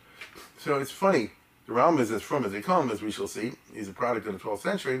ones. So it's funny, the Rambam is as frum as they come, as we shall see. He's a product of the 12th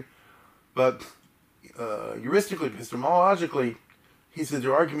century, but heuristically, epistemologically, he said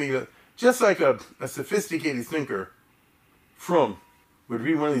they're arguing just like a sophisticated thinker, frum, would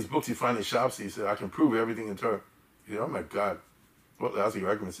read one of these books you find in shops, he said, I can prove everything in Torah. You know, oh my God, what lousy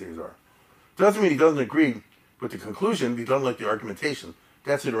argument series are. Doesn't mean he doesn't agree with the conclusion, he doesn't like the argumentation.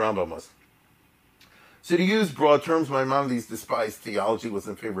 That's who the Rambam was. So to use broad terms, Maimonides despised theology, was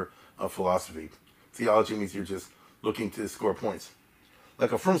in favor of philosophy. Theology means you're just looking to score points.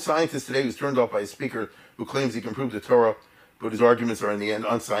 Like a firm scientist today who's turned off by a speaker who claims he can prove the Torah, but his arguments are in the end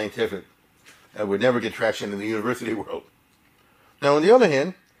unscientific and would never get traction in the university world. Now, on the other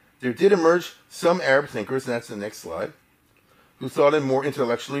hand, there did emerge some Arab thinkers, and that's the next slide, who thought in more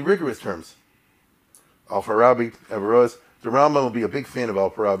intellectually rigorous terms. Al-Farabi, Averroes, the Rambam will be a big fan of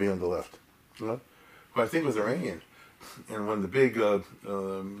Al-Farabi on the left, who I think was Iranian, and one of the big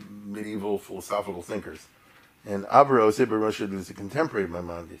medieval philosophical thinkers. And Averroes, Ibn Rushd, was a contemporary of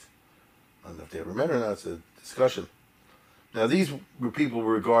Maimonides. I don't know if they ever met or not. It's a discussion. Now, these people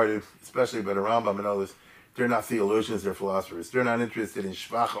were regarded, especially by the Rambam and others, they're not theologians, they're philosophers. They're not interested in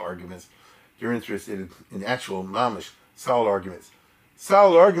shvacha arguments. They're interested in actual mamish, solid arguments.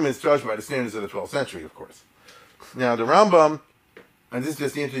 Solid arguments judged by the standards of the 12th century, of course. Now, the Rambam, and this is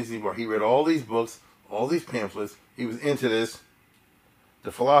just the interesting part, he read all these books, all these pamphlets. He was into this,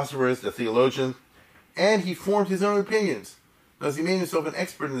 the philosophers, the theologians, and he formed his own opinions. Thus, he made himself an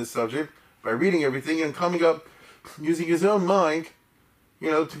expert in this subject by reading everything and coming up, using his own mind,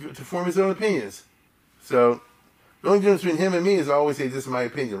 to form his own opinions. So, the only difference between him and me is I always say, this is my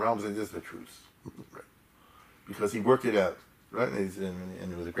opinion. Rambam says, this is the truth. Right. Because he worked it out, right? And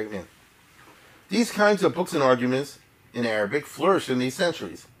he was a great man. These kinds of books and arguments in Arabic flourished in these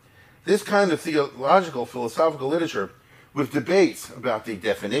centuries. This kind of theological, philosophical literature, with debates about the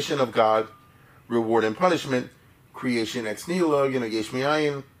definition of God, reward and punishment, creation ex nihilo, yesh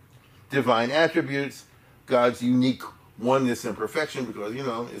me'ayin, divine attributes, God's unique oneness and perfection, because,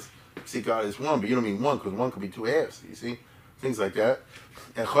 see, God is one, but you don't mean one, because one could be two halves, you see? Things like that.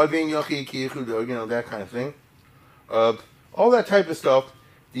 And that kind of thing. All that type of stuff,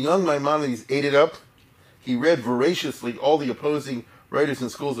 the young Maimonides ate it up. He read voraciously all the opposing writers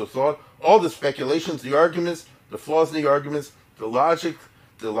and schools of thought, all the speculations, the arguments, the flaws in the arguments, the logic,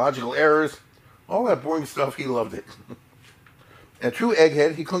 the logical errors, all that boring stuff, he loved it. A true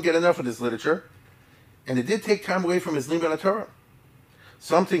egghead, he couldn't get enough of this literature, and it did take time away from his Limud Torah.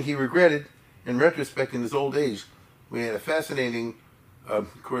 Something he regretted in retrospect in his old age. We had a fascinating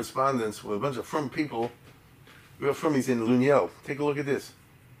correspondence with a bunch of frum people, real frummies in Luniel. Take a look at this.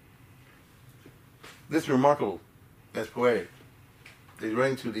 This is remarkable. That's poetic. They're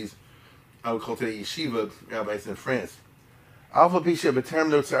writing to these, I would call today yeshiva rabbis in France. Alpha Pisha B'terem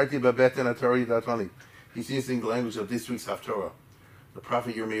no tzarti b'beten haTorah yidatani. He's using the language of this week's Haftorah. The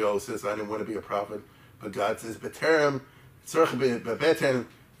prophet Yirmiyahu says, I didn't want to be a prophet, but God says, B'terem tzarchi b'beten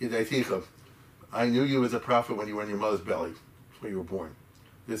yidaiticha. I knew you as a prophet when you were in your mother's belly, when you were born.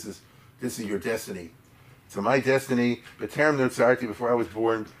 This is your destiny. So my destiny, B'terem no tzarti, before I was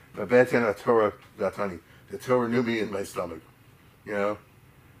born, b'beten haTorah yidatani. The Torah knew me in my stomach. B'terem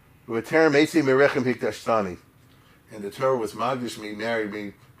eisi merechem hikdashtani. And the Torah was magdish me, married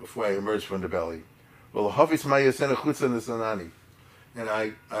me, before I emerged from the belly. Well, and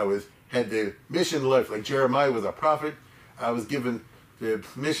I had the mission in life, like Jeremiah was a prophet. I was given the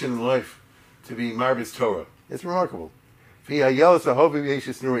mission in life to be Marbit's Torah. It's remarkable. It's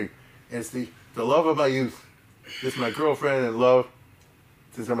the love of my youth. This is my girlfriend and love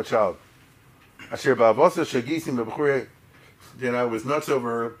since I'm a child. Then I was nuts over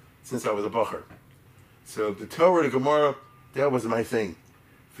her since I was a bacher. So the Torah, the Gemara, that was my thing.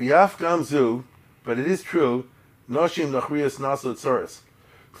 V'yaf gamzu, but it is true, noshim nachriyas nasot tzoros.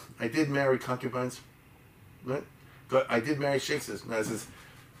 I did marry concubines, right? But I did marry sheikhs. Now this is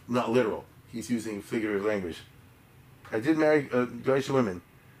not literal. He's using figurative language. I did marry Goyish women.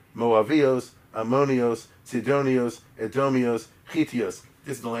 Moavios, Ammonios, Sidonios, Edomios, Chitios.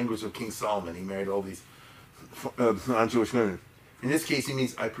 This is the language of King Solomon. He married all these non-Jewish women. In this case, he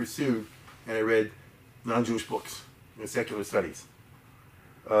means I pursued and I read non-Jewish books in secular studies.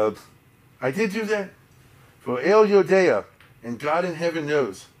 I did do that. For El Yodea, and God in heaven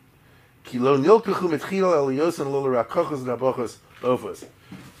knows. That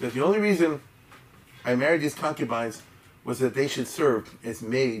the only reason I married these concubines was that they should serve as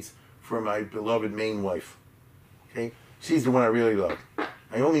maids for my beloved main wife. Okay? She's the one I really love.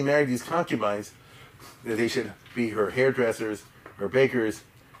 I only married these concubines that they should be her hairdressers, her bakers,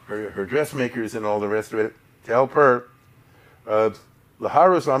 her dressmakers, and all the rest of it, to help her.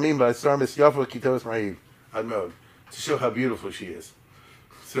 Laharos Amim by Sarmis Yafa Kitos Ma'ib Admod, to show how beautiful she is.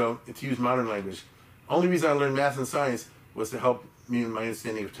 So, to use modern language. Only reason I learned math and science was to help me in my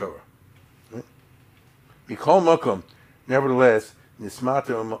understanding of Torah. Mikol Mokom, nevertheless,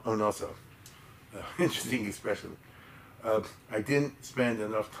 Nismata Onoso. Interesting expression. I didn't spend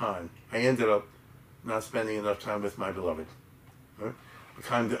enough time. I ended up not spending enough time with my beloved. Right?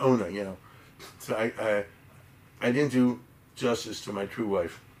 I'm the owner, So I didn't do justice to my true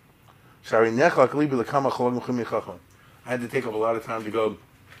wife. I had to take up a lot of time to go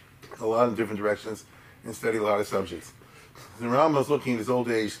a lot of different directions and study a lot of subjects. The Rambam was looking at his old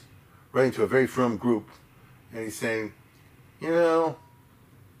age, writing to a very firm group, and he's saying, it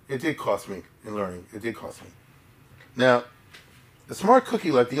did cost me in learning. It did cost me. Now, a smart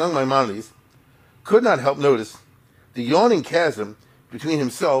cookie like the young Maimonides could not help notice the yawning chasm between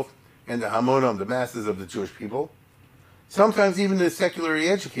himself and the Hamonim, the masses of the Jewish people, sometimes even the secularly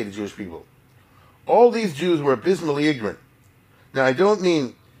educated Jewish people. All these Jews were abysmally ignorant. Now, I don't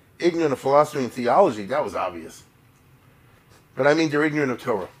mean ignorant of philosophy and theology, that was obvious. But I mean, they're ignorant of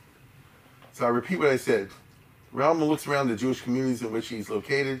Torah. So I repeat what I said. Rambam looks around the Jewish communities in which he's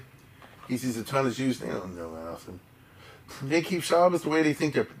located. He sees a ton of Jews. They don't know nothing. They keep Shabbos the way they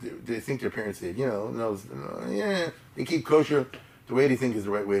think their parents did. They keep kosher the way they think is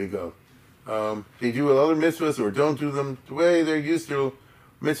the right way to go. They do other mitzvahs or don't do them the way they're used to,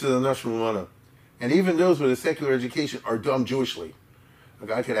 mitzvahs and nashmalana. And even those with a secular education are dumb Jewishly. A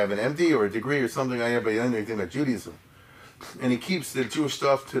guy could have an MD or a degree or something like that, but he doesn't know anything about Judaism. And he keeps the Jewish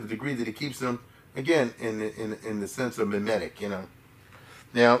stuff to the degree that he keeps them, again, in the sense of mimetic,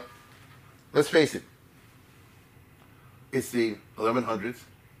 Now, let's face it. It's the 1100s.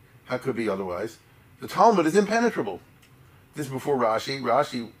 How could it be otherwise? The Talmud is impenetrable. This is before Rashi.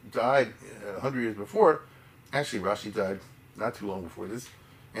 Rashi died 100 years before. Actually, Rashi died not too long before this.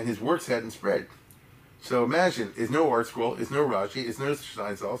 And his works hadn't spread. So imagine, it's no art scroll, it's no Rashi, it's no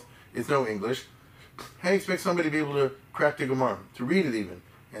Steinsaltz, it's no English. How do you expect somebody to be able to crack the Gemara, to read it even?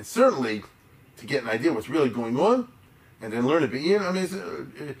 And certainly to get an idea what's really going on, and then learn it.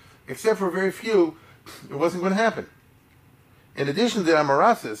 But except for very few, it wasn't going to happen. In addition to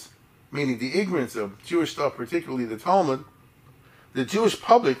amarasis, meaning the ignorance of Jewish stuff, particularly the Talmud, the Jewish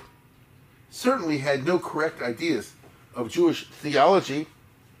public certainly had no correct ideas of Jewish theology,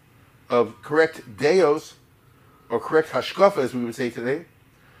 of correct deos, or correct hashkafa, as we would say today.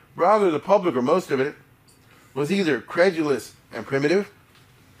 Rather, the public, or most of it, was either credulous and primitive.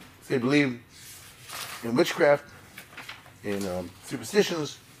 They believed in witchcraft, in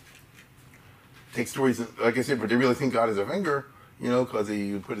superstitions. Take stories, like I said, but they really think God is a finger, because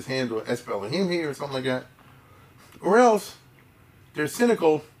he put his hand on Es Elohim here or something like that. Or else, they're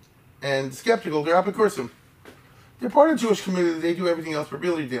cynical and skeptical. They're apocryphal. They're part of the Jewish community. They do everything else, but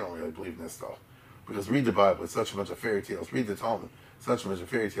really, they don't really believe in this stuff. Because read the Bible, it's such a bunch of fairy tales. Read the Talmud, such a bunch of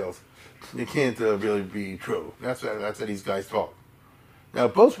fairy tales. It can't really be true. That's how these guys talk. Now,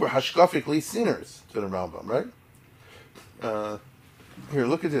 both were hashkafically sinners to the Rambam, right? Here,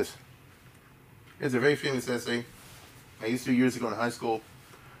 look at this. Here's a very famous essay I used to years ago in high school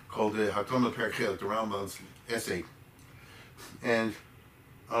called the Hakdama Perek, the Rambam's essay. And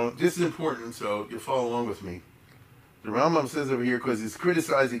this is important, so you'll follow along with me. The Rambam says over here, because he's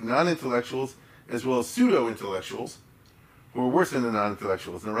criticizing non-intellectuals as well as pseudo-intellectuals, who are worse than the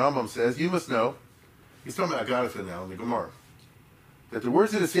non-intellectuals. And the Rambam says, you must know, he's talking about Agatha now in the Gemara, that the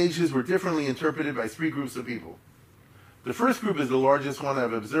words of the sages were differently interpreted by three groups of people. The first group is the largest one.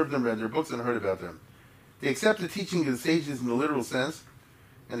 I've observed them, read their books, and heard about them. They accept the teaching of the sages in the literal sense,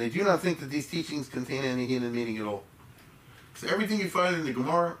 and they do not think that these teachings contain any hidden meaning at all. So everything you find in the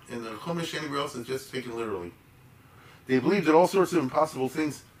Gemara, in the Chumash, anywhere else, is just taken literally. They believe that all sorts of impossible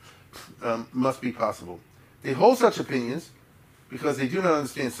things must be possible. They hold such opinions because they do not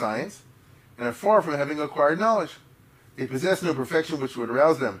understand science and are far from having acquired knowledge. They possess no perfection which would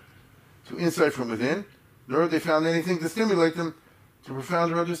arouse them to insight from within, nor have they found anything to stimulate them to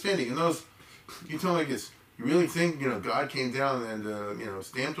profounder understanding. And those, you tell me like this, you really think, God came down and,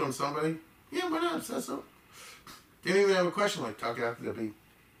 stamped on somebody? Yeah, why not? Says so. They didn't even have a question like, talk after the beat.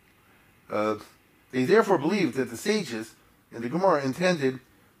 They therefore believe that the sages in the Gemara intended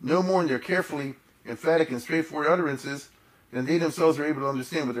no more in their carefully emphatic and straightforward utterances than they themselves are able to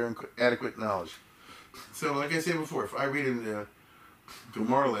understand with their adequate knowledge. So, like I said before, if I read in the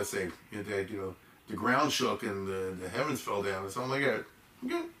Gemara, let's say, that, the ground shook and the heavens fell down or something like that,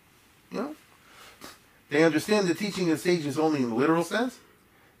 okay, they understand the teaching of the sages only in the literal sense,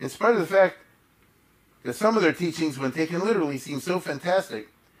 in spite of the fact that some of their teachings, when taken literally, seem so fantastic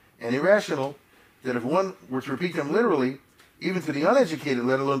and irrational that if one were to repeat them literally, even to the uneducated,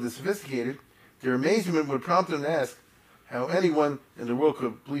 let alone the sophisticated, their amazement would prompt them to ask how anyone in the world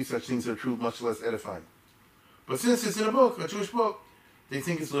could believe such things are true, much less edifying. But since it's in a book, a Jewish book, they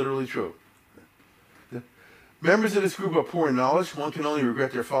think it's literally true. The members of this group are poor in knowledge. One can only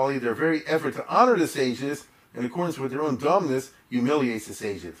regret their folly. Their very effort to honor the sages, in accordance with their own dumbness, humiliates the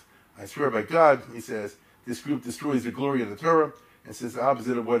sages. I swear by God, he says, this group destroys the glory of the Torah and says the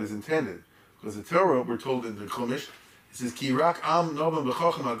opposite of what is intended. Because the Torah, we're told in the Chumash, it says, Ki rak am novam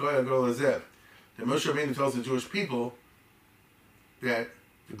b'chochem hagoy agol hazeh. That Moshe Rabbeinu tells the Jewish people that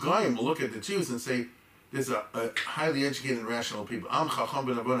the Goyim will look at the Jews and say, there's a highly educated and rational people. Am chacham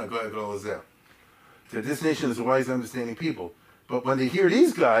ben avon hagoy agol hazeh. That this nation is a wise, understanding people. But when they hear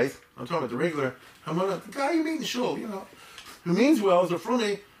these guys, I'm talking about the regular, the guy you meet in shul, who means well, is a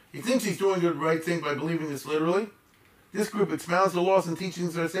frummy, he thinks he's doing the right thing by believing this literally. This group expounds the laws and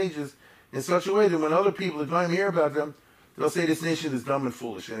teachings of the sages in such a way that when other people, the Goyim, hear about them, they'll say this nation is dumb and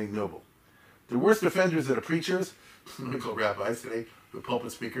foolish and ignoble. The worst offenders are the preachers, we call rabbis today, the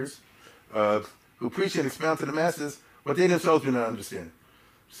pulpit speakers, who preach and expound to the masses what they themselves do not understand.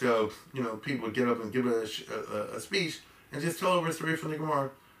 So, people would get up and give a speech and just tell over a story from the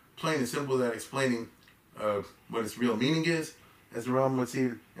Gemara, plain and simple, that explaining what its real meaning is, as the Rambam would see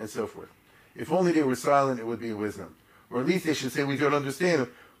it, and so forth. If only they were silent, it would be wisdom. Or at least they should say, we don't understand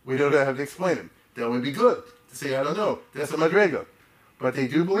them, we don't have to explain them. That would be good, to say, I don't know, that's a madrega. But they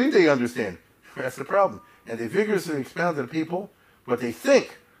do believe they understand. That's the problem. And they vigorously expound to the people what they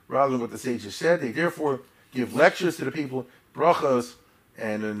think, rather than what the sages said. They therefore give lectures to the people, brachos,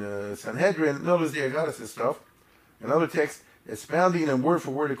 and in Sanhedrin, notice the Agadas stuff, and other texts, expounding them word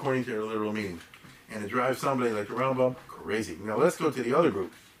for word according to their literal meaning. And it drives somebody like the Rambam crazy. Now let's go to the other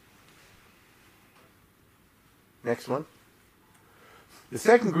group. Next one. The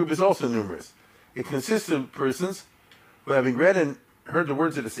second group is also numerous. It consists of persons who, having read and heard the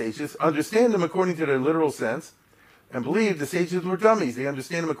words of the sages, understand them according to their literal sense, and believe the sages were dummies. They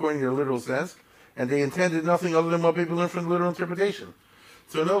understand them according to their literal sense, and they intended nothing other than what people learn from the literal interpretation.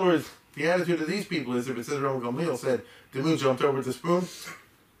 So in other words, the attitude of these people is, if it says Rambam Gamliel said, the moon jumped over the spoon,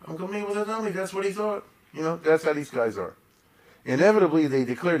 Rambam Gamliel was a dummy, that's what he thought. That's how these guys are. Inevitably, they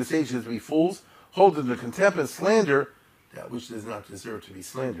declare the sages to be fools, hold them to contempt and slander that which does not deserve to be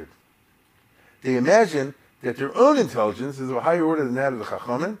slandered. They imagine that their own intelligence is of a higher order than that of the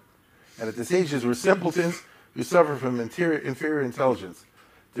Chachamim, and that the sages were simpletons who suffer from inferior intelligence.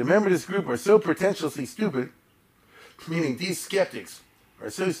 The members of this group are so pretentiously stupid, meaning these skeptics are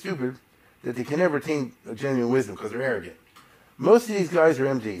so stupid that they can never attain a genuine wisdom because they're arrogant. Most of these guys are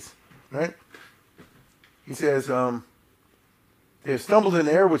MDs, right? He says, they have stumbled in an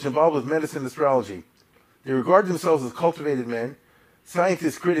error which involved with medicine and astrology. They regard themselves as cultivated men,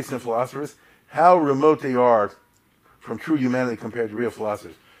 scientists, critics, and philosophers. How remote they are from true humanity compared to real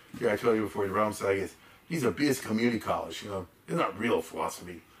philosophers. Here, I told you before, the Rambam says, these are BS community college, They're not real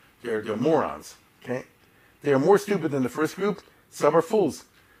philosophy. They're morons, okay? They are more stupid than the first group. Some are fools.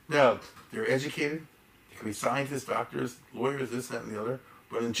 Now, they're educated. They could be scientists, doctors, lawyers, this, that, and the other.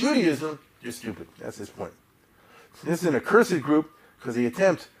 But in Judaism, they're stupid. That's his point. This is an accursed group because the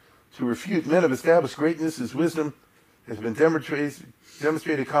attempt to refute men of established greatness as wisdom has been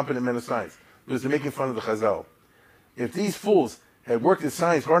demonstrated competent men of science. They're making fun of the Chazal. If these fools had worked at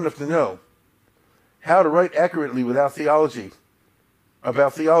science hard enough to know how to write accurately without theology,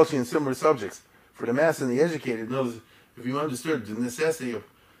 about theology and similar subjects, for the mass and the educated, knows if you understood the necessity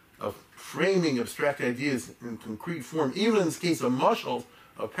of framing abstract ideas in concrete form, even in this case of mashals,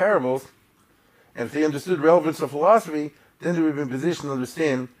 of parables, and if they understood the relevance of philosophy, then they would be in position to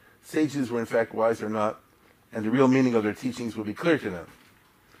understand sages were in fact wise or not, and the real meaning of their teachings would be clear to them.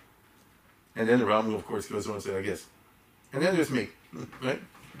 And then the Rambam, of course, goes on and says, I guess. And then there's me, right?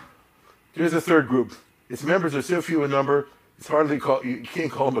 There's a third group. Its members are so few in number, it's hardly you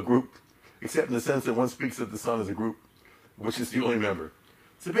can't call them a group, except in the sense that one speaks of the sun as a group, which is the only member.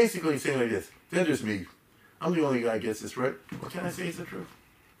 So basically, he's saying like this: then there's me. I'm the only guy who gets this right. What can I say is the truth?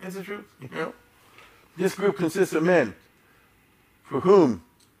 It's the truth, This group consists of men for whom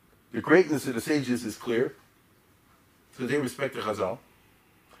the greatness of the sages is clear, so they respect the Chazal.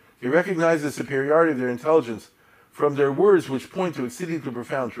 They recognize the superiority of their intelligence from their words which point to exceedingly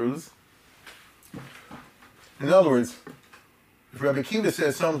profound truths. In other words, if Rabbi Akiva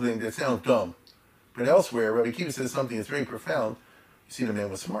says something that sounds dumb, but elsewhere Rabbi Akiva says something that's very profound, you see the man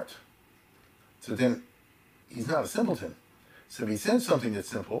was smart. So then he's not a simpleton. So if he says something that's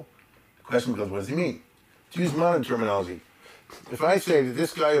simple, the question becomes, what does he mean? To use modern terminology, if I say that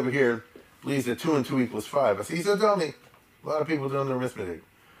this guy over here believes that 2 and 2 equals 5, I say he's a dummy. A lot of people don't know arithmetic.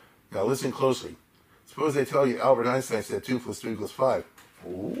 Now listen closely. Suppose they tell you Albert Einstein said 2 plus 2 equals 5.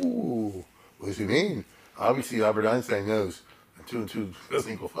 Ooh, what does he mean? Obviously Albert Einstein knows that 2 and 2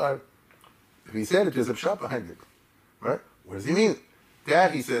 doesn't equal 5. If he said it, there's a shot behind it. Right? What does he mean?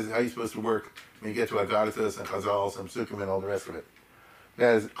 That, he says, is how you're supposed to work when you get to Agadah and Chazal and Sukkim and all the rest of it.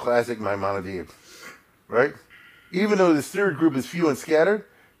 That is classic Maimonides. Right? Even though this third group is few and scattered,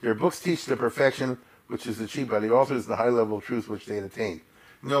 their books teach the perfection which is achieved by the authors, the high level of truth which they had attained.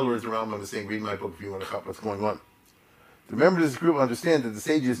 In other words, the Rambam is saying, read my book if you want to cop what's going on. The members of this group understand that the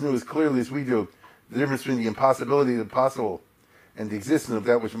sages knew as clearly as we do the difference between the impossibility of the possible and the existence of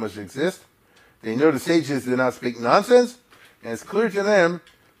that which must exist. They know the sages did not speak nonsense, and it's clear to them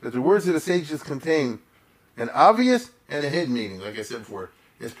that the words of the sages contain an obvious and a hidden meaning, like I said before,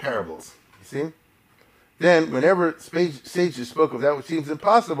 as parables. You see? Then, whenever sages spoke of that which seems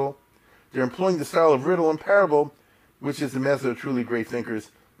impossible, they're employing the style of riddle and parable, which is the method of truly great thinkers,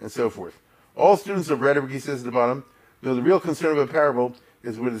 and so forth. All students of rhetoric, he says at the bottom, know the real concern of a parable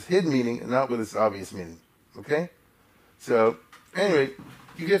is with its hidden meaning and not with its obvious meaning. Okay? So, Anyway,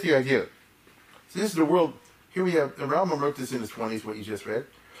 you get the idea. So this is the world. Here we have, Rambam wrote this in his 20s, what you just read.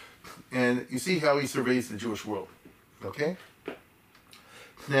 And you see how he surveys the Jewish world. Okay?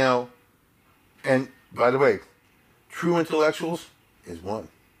 Now, and by the way, true intellectuals is one.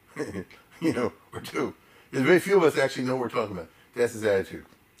 Or two. There's very few of us actually know what we're talking about. That's his attitude.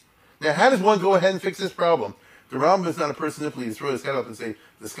 Now, how does one go ahead and fix this problem? The Rambam is not a person simply to throw his head up and say,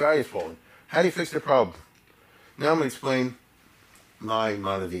 the sky is falling. How do you fix the problem? Now I'm going to explain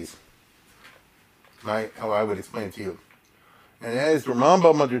one of these. How I would explain it to you. And that is the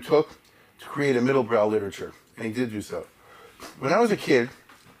Rambam undertook to create a middle brow literature. And he did do so. When I was a kid,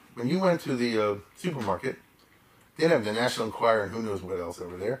 when you went to the supermarket, they didn't have the National Enquirer and who knows what else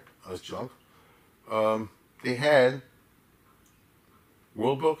over there. I was junk. They had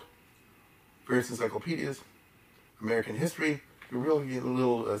World Book, various encyclopedias, American history, the real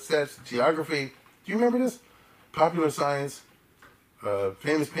little sets, geography. Do you remember this? Popular science,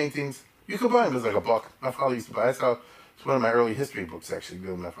 famous paintings. You could buy them. It was like $1. My father used to buy it. It's one of my early history books, actually.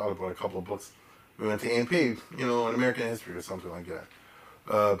 My father bought a couple of books. We went to A&P, on American history or something like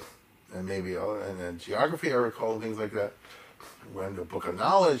that. And maybe, and then geography, I recall, and things like that. Went to a book of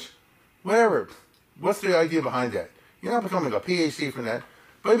knowledge, whatever. What's the idea behind that? You're not becoming a PhD from that,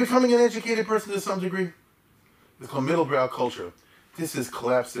 but you're becoming an educated person to some degree. It's called middle brow culture. This has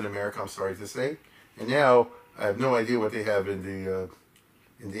collapsed in America, I'm sorry to say. And now, I have no idea what they have in the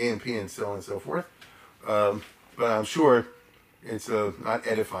A&P and so on and so forth. But I'm sure it's not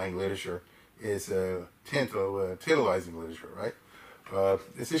edifying literature. It's tantalizing literature, right?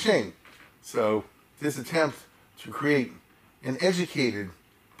 It's a shame. So this attempt to create an educated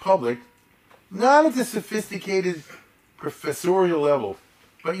public, not at the sophisticated professorial level,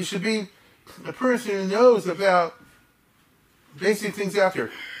 but you should be a person who knows about basic things out there.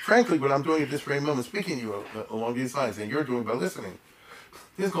 Frankly, what I'm doing at this very moment, speaking to you along these lines, and you're doing by listening,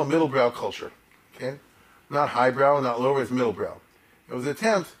 this is called middle brow culture. Okay? Not highbrow, not lower, it's middle brow. It was an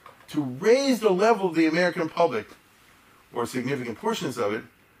attempt to raise the level of the American public, or significant portions of it,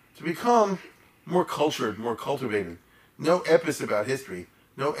 to become more cultured, more cultivated. No epis about history,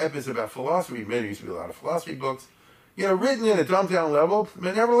 no epis about philosophy. There used to be a lot of philosophy books, written in a dumbed down level,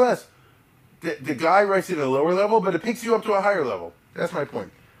 but nevertheless, the guy writes it at a lower level, but it picks you up to a higher level. That's my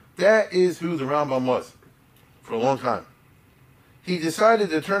point. That is who the Rambam was for a long time. He decided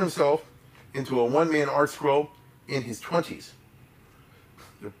to turn himself into a one-man art scroll in his 20s.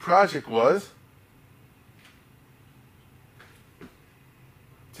 The project was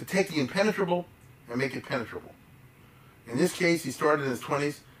to take the impenetrable and make it penetrable. In this case, he started in his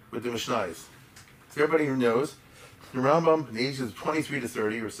 20s with the Mishnayos. So everybody who knows, the Rambam, in the ages of 23 to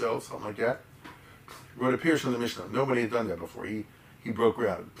 30 or so, something like that, wrote a Pirush on the Mishnah. Nobody had done that before. He broke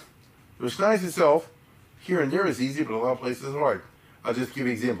ground. The Mishnayos itself, here and there is easy, but a lot of places is hard. I'll just give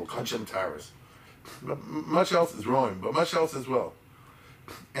you an example. Kachem Taras. Much else is wrong, but much else as well.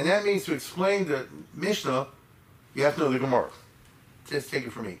 And that means to explain the Mishnah, you have to know the Gemara. Just take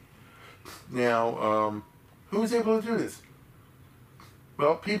it from me. Now, who was able to do this?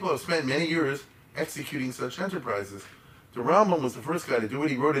 Well, people have spent many years executing such enterprises. The Rambam was the first guy to do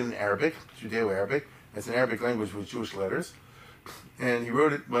it. He wrote it in Arabic, Judeo-Arabic. It's an Arabic language with Jewish letters. And he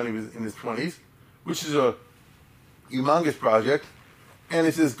wrote it when he was in his 20s, which is a humongous project. And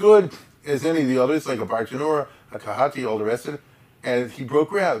it's as good as any of the others, like a Bartanura, a Kahati, all the rest of it. And he broke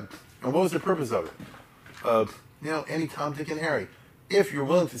ground. And what was the purpose of it? Any Tom, Dick, and Harry. If you're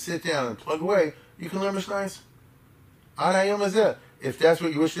willing to sit down and plug away, you can learn Mishnayos. Adayom Hazeh. If that's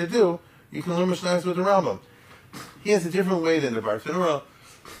what you wish to do, you can learn Mishnayos with the Rambam. He has a different way than the Bartanura,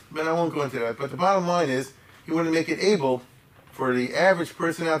 but I won't go into that. But the bottom line is, he wanted to make it able for the average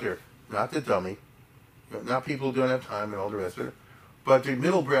person out there, not the dummy, not people who don't have time and all the rest of it, but the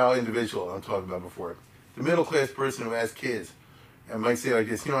middle brow individual I'm talking about before. The middle class person who has kids and might say like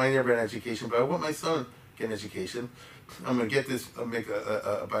this, I never had an education, but I want my son to get an education. I'm going to get this,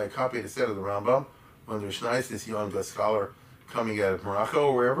 buy a copy of the set of the Rambam, one of the Mishnayos, this young scholar coming out of Morocco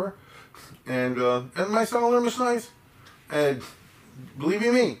or wherever, and my son will learn Mishnayos. And believe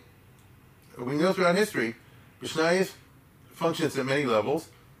you me, we know throughout history, Mishnayos functions at many levels.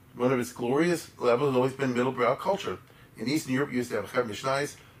 One of its glorious levels has always been middle brow culture. In Eastern Europe, you used to have Chav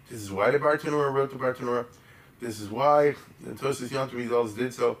Mishnayos. This is why the Bartanura wrote the Bartanura. This is why the Tosas Yantav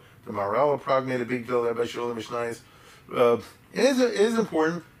did so. The Maharal of Prague made a big deal about Sholem Mishnayos. It is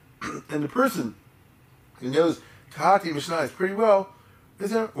important, and the person who knows Tahati Mishnayos pretty well,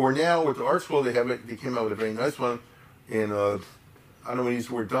 or now with the art school, they came out with a very nice one in, I don't want to use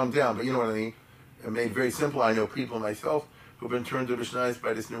the word dumbed down, but you know what I mean. It made very simple. I know people myself who've been turned to Mishnayos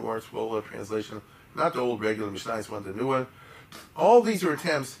by this new art school translation. Not the old regular Mishnayos one, the new one. All these are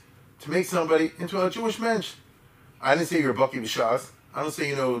attempts to make somebody into a Jewish mensch. I didn't say you're a Baki B'Shas. I don't say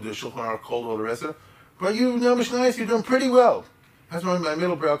you know the Shulchan Aruch Kol, all the rest of it. But you know Mishnayos, you're doing pretty well. That's my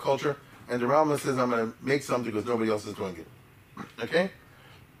middle brow culture. And the Rambam says I'm going to make something because nobody else is doing it. Okay?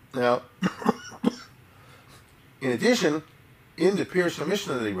 Now, in addition, in the Pirush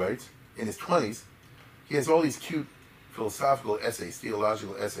Mishnah that he writes, in his 20s, he has all these cute philosophical essays,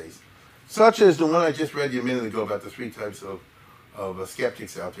 theological essays, such as the one I just read you a minute ago about the three types of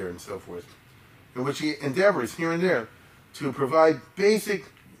skeptics out there and so forth, in which he endeavors here and there to provide basic,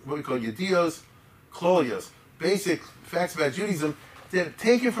 what we call yedios, klolios, basic facts about Judaism that,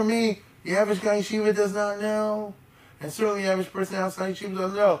 take it from me, the average guy in Yeshiva does not know, and certainly the average person outside Yeshiva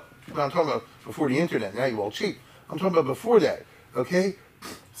doesn't know. Now I'm talking about before the internet, now you all cheat. I'm talking about before that, okay?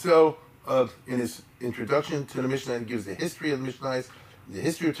 So, in his introduction to the Mishnah, he gives the history of the Mishnahs, the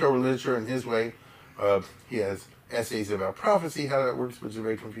history of Torah literature in his way. He has essays about prophecy, how that works, which is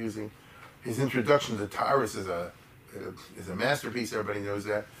very confusing. His introduction to Tyrus is a masterpiece. Everybody knows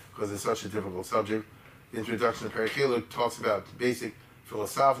that because it's such a difficult subject. The introduction to Perikela talks about basic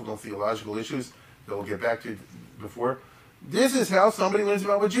philosophical and theological issues that we'll get back to before. This is how somebody learns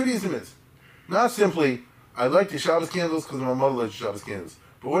about what Judaism is. Not simply, I like the Shabbos candles because my mother likes the Shabbos candles.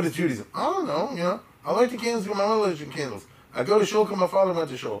 But what is Judaism? I don't know, I like the candles because my mother likes the candles. I go to shul because my father went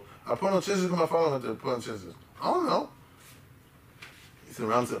to shul. I put on scissors because my father went to put on scissors. I don't know. He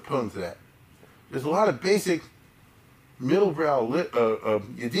surrounds opponent to that. There's a lot of basic middle brow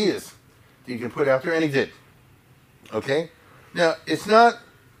ideas that you can put out there, and he did. Okay? Now, it's not,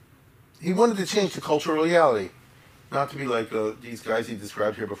 he wanted to change the cultural reality, not to be like these guys he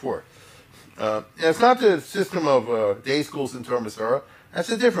described here before. And it's not the system of day schools in Torah Masara. That's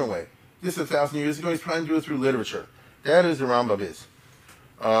a different way. This is 1,000 years ago. He's trying to do it through literature. That is the Rambam is.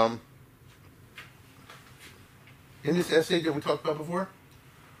 In this essay that we talked about before,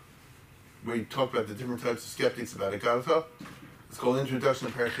 where he talked about the different types of skeptics about Agadata, it's called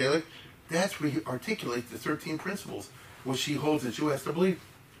Introduction to Perikelig. That's where he articulates the 13 principles which he holds that Jew has to believe.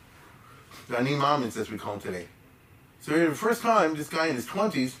 The Ani Ma'amins, as we call him today. So for the first time, this guy in his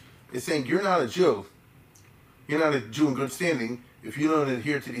 20s is saying, you're not a Jew. You're not a Jew in good standing if you don't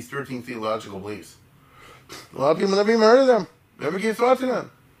adhere to these 13 theological beliefs. A lot of people never even heard of them. Never gave thought to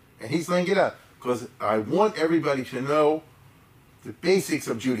them. And he's laying it out. Because I want everybody to know the basics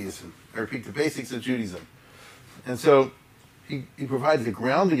of Judaism. I repeat, the basics of Judaism. And so he provides the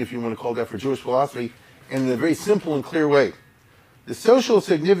grounding, if you want to call that, for Jewish philosophy in a very simple and clear way. The social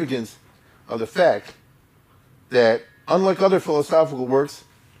significance of the fact that, unlike other philosophical works,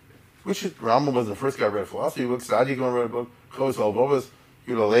 which Rambam was the first guy who read a philosophy book, Sadi Gaon wrote a book, Chos Halbovas,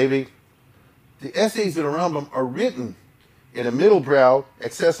 Yehuda Levi, the essays of the Rambam are written in a middle brow,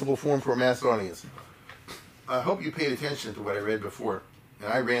 accessible form for a mass audience. I hope you paid attention to what I read before,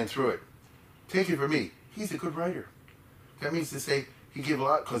 and I ran through it. Take it from me, he's a good writer. That means to say he gave a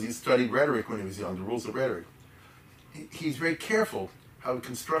lot, because he studied rhetoric when he was young, the rules of rhetoric. He's very careful how he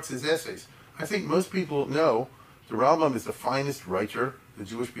constructs his essays. I think most people know the Rambam is the finest writer the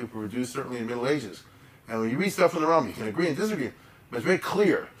Jewish people produced, certainly in the Middle Ages. And when you read stuff from the Rambam, you can agree and disagree, but it's very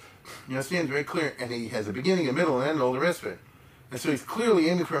clear. You understand? It's very clear. And he has a beginning, a middle, and end, all the rest of it. And so he's clearly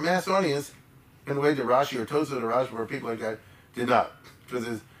aiming for a mass audience in the way that Rashi or Tosafot or Rashi or people like that did not.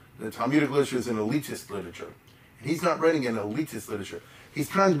 Because the Talmudic literature is an elitist literature. And he's not writing an elitist literature. He's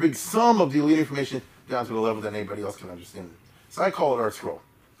trying to bring some of the elite information down to the level that anybody else can understand it. So I call it Art Scroll.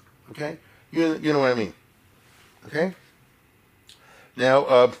 Okay? You know what I mean. Okay?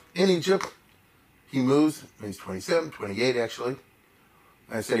 Now, in Egypt, he moves when he's 27, 28 actually.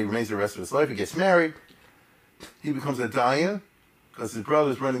 I said he remains the rest of his life. He gets married. He becomes a dayan because his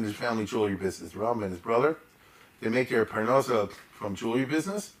brother's running his family jewelry business. Rambam and his brother, they make their parnasa from jewelry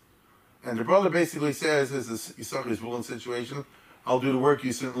business. And the brother basically says, this is Yisachar Woolen situation, I'll do the work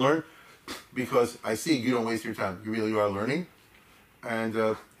you sit and learn because I see you don't waste your time. You really are learning.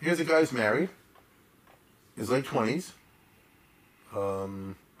 And here's a guy who's married, his late 20s.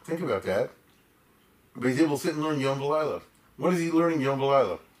 Think about that. But he's able to sit and learn Yom V'Layla. What is he learning Yom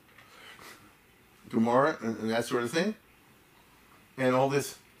V'Layla? Gemara and that sort of thing. And all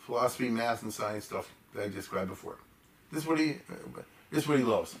this philosophy, math, and science stuff that I described before. This is what he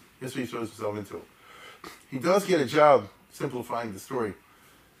loves. This is what he throws himself into. He does get a job simplifying the story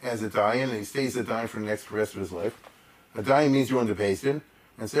as a dayan, and he stays a dayan for the rest of his life. A dayan means you're on the basin.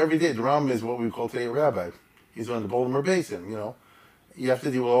 And so every day, the Rambam is what we call today a rabbi. He's on the Baltimore basin, You have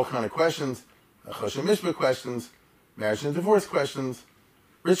to deal with all kind of questions, Choshen Mishpah questions, marriage and divorce questions,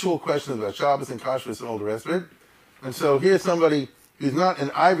 ritual questions about Shabbos and Kashrus and all the rest of it. And so here's somebody who's not an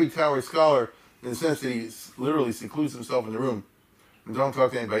ivory tower scholar in the sense that he literally secludes himself in the room and don't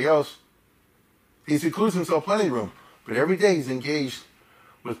talk to anybody else. He secludes himself plenty of room, but every day he's engaged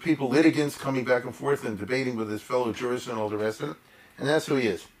with people, litigants, coming back and forth and debating with his fellow jurists and all the rest of it, and that's who he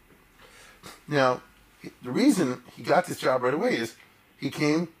is. Now, the reason he got this job right away is he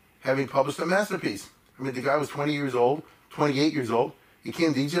came having published a masterpiece. I mean, the guy was 20 years old, 28 years old. He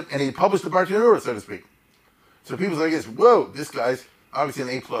came to Egypt, and he published the Bartanura, so to speak. So people like this, whoa, this guy's obviously an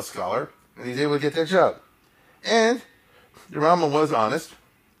A-plus scholar, and he's able to get that job. And the Rambam was honest.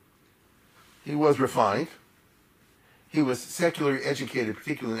 He was refined. He was secularly educated,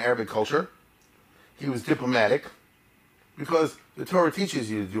 particularly in Arabic culture. He was diplomatic, because the Torah teaches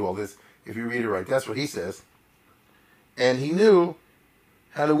you to do all this if you read it right. That's what he says. And he knew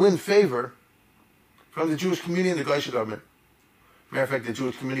how to win favor from the Jewish community and the Geisha government. Matter of fact, the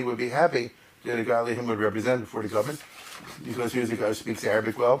Jewish community would be happy that a guy like him would represent before the government, because here's a guy who speaks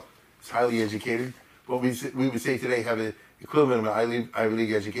Arabic well, is highly educated. What we would say today have the equivalent of an Ivy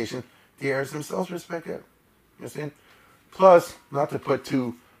League education. The Arabs themselves respect that. You understand? Plus, not to put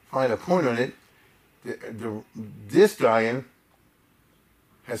too fine a point on it, this guy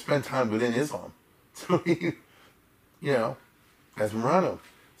has spent time within Islam. So he, as Marano.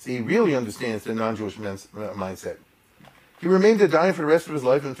 So he really understands the non-Jewish mindset. He remained a Dayan for the rest of his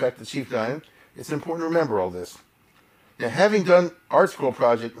life, in fact, the chief Dayan. It's important to remember all this. Now, having done Art Scroll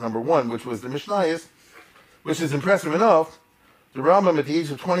Project number 1, which was the Mishnayos, which is impressive enough, the Rambam at the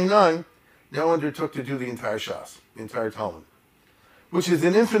age of 29 now undertook to do the entire Shas, the entire Talmud, which is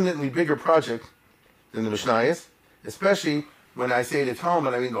an infinitely bigger project than the Mishnayos, especially when I say the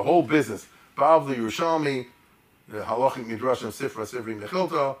Talmud, I mean the whole business. Bavli, Yerushalmi, the Halachic Midrashim, Sifra, Sifri,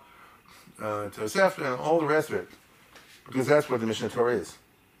 Mechilta, Tosefta, and all the rest of it, because that's what the Mishnah Torah is.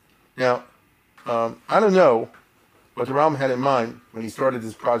 Now, I don't know what the Rambam had in mind when he started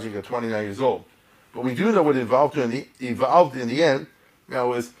this project at 29 years old, but we do know what evolved in the end. Now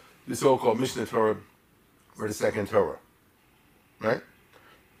was the so-called Mishnah Torah, or the second Torah, right?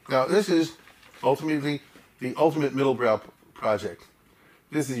 Now, this is ultimately the ultimate middlebrow project.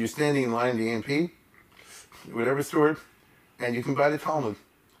 This is you're standing in line in the AMP, whatever store, and you can buy the Talmud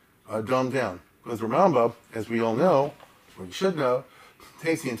dumbed down. Because the Rambam, as we all know, or you should know,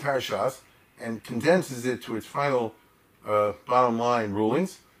 takes the entire Shas and condenses it to its final bottom line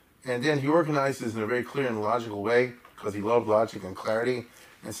rulings, and then he organizes in a very clear and logical way, because he loved logic and clarity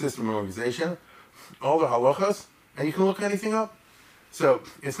and system and organization, all the halachas, and you can look anything up. So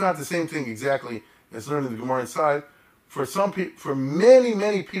it's not the same thing exactly as learning the Gemara inside. For many,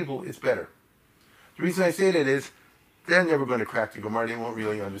 many people, it's better. The reason I say that is they're never going to crack the Gemara. They won't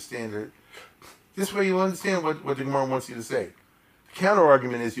really understand it. This way you'll understand what the Gemara wants you to say. The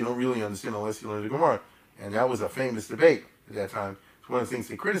counter-argument is you don't really understand unless you learn the Gemara. And that was a famous debate at that time. It's one of the things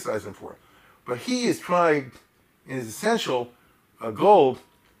they criticized him for. But he is trying, in his essential goal,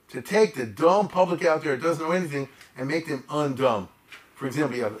 to take the dumb public out there that doesn't know anything and make them undumb. For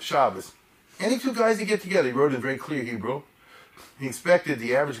example, you have Shabbos. Any two guys that get together, he wrote in very clear Hebrew. He expected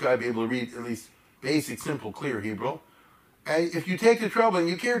the average guy to be able to read at least basic, simple, clear Hebrew. And if you take the trouble and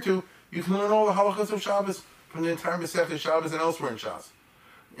you care to, you can learn all the halachas of Shabbos from the entire Masechta Shabbos and elsewhere in Shas,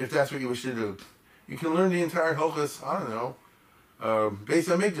 if that's what you wish to do. You can learn the entire halachas, I don't know, Beis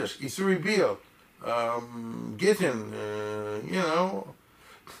HaMikdash, Isuri Bio, Gittin,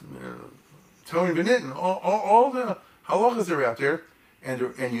 Torin Benittin, all the halachas are out there,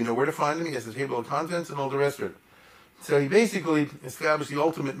 and you know where to find them. He has the table of contents and all the rest of it. So he basically established the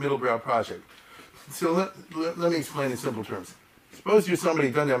ultimate middlebrow project. So let me explain in simple terms. Suppose you're somebody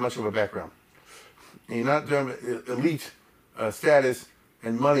who doesn't have much of a background, and you're not doing elite status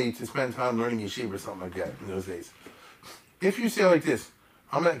and money to spend time learning yeshiva or something like that in those days. If you say like this,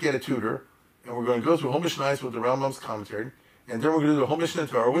 I'm going to get a tutor, and we're going to go through whole Mishnayos with the Rambam's commentary, and then we're going to do the whole Mishnah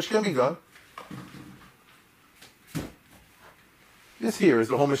Torah, which can be done. This here is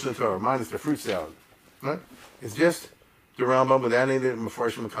the whole Mishnah Torah, minus the fruit salad. Right? It's just the Rambam without any of the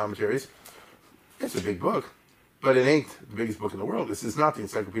Mefarshim and commentaries. It's a big book, but it ain't the biggest book in the world. This is not the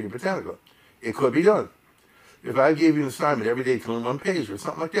Encyclopedia Britannica. It could be done. If I gave you an assignment every day to learn one page or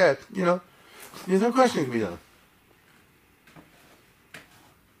something like that, there's no question it can be done.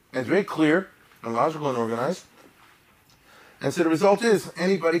 And it's very clear and logical and organized. And so the result is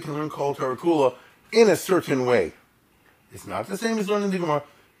anybody can learn Kol Torah Kula in a certain way. It's not the same as learning the Gemara,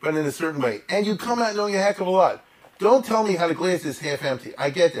 but in a certain way. And you come out knowing a heck of a lot. Don't tell me how the glass is half empty.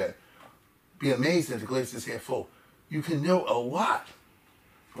 I get that. Be amazed that the glass is half full. You can know a lot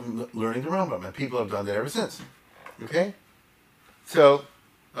from learning the Rambam, and people have done that ever since. Okay? So,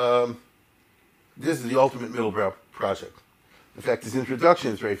 this is the ultimate middlebrow project. In fact, his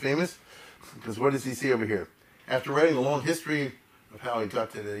introduction is very famous. Because what does he say over here? After writing a long history of how he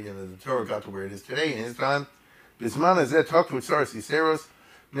got to the Torah got to where it is today in his time, Bisman Hazeh talked with Saras Yiseros.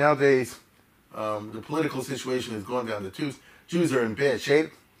 Nowadays, the political situation has gone down the tubes. Jews are in bad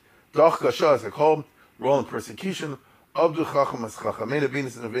shape. Doch Kasha, as I call them, we're all in persecution. Abdu Chacham as Chachamena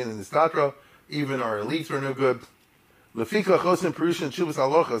Venus and Avin in the Statra. Even our elites are no good. Lefika Chosim Perushin Chuvas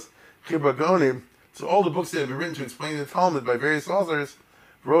Halachas Chibragonim. So all the books that have been written to explain the Talmud by various authors,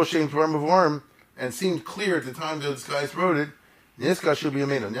 Roshem Dvarim Avorim, and seemed clear at the time those guys wrote it. Niska should be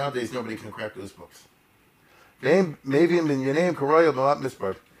Ameno. Nowadays, nobody can crack those books.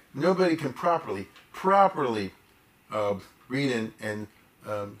 Nobody can properly read and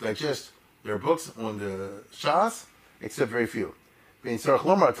digest their books on the Shas, except very few.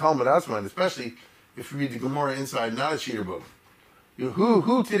 Especially if you read the Gemara inside, not a cheater book.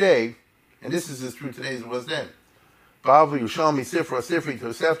 Who today, and this is as true today as it was then,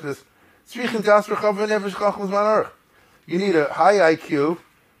 you need a high IQ,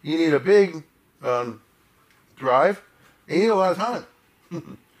 you need a big drive, and you need a lot of time.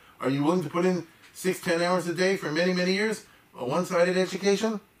 Are you willing to put in 6-10 hours a day for many, many years? A one-sided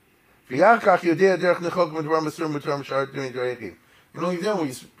education? And only then will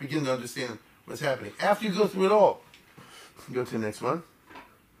you begin to understand what's happening. After you go through it all. Go to the next one.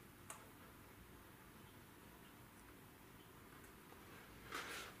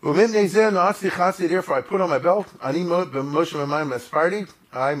 Therefore I put on my belt. I,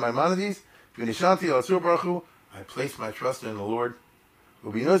 Maimonides, I placed my trust in the Lord.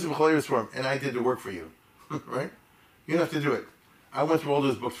 And I did the work for you. Right? You don't have to do it. I went through all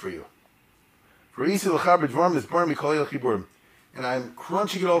those books for you. And I'm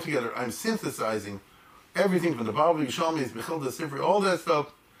crunching it all together. I'm synthesizing everything from the Bible, Yishalmi, Bechilda, Sifri, all that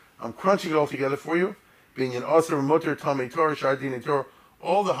stuff. I'm crunching it all together for you. Being an Asr, Mutter, Talmei Torah, Shardin, Torah,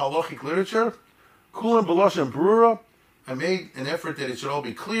 all the halachic literature. Kulan, Balash, and Brura. I made an effort that it should all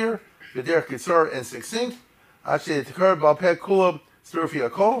be clear, V'derech Kitzar, and succinct. Asher Tekar, Balpeh, Kula, Sturfi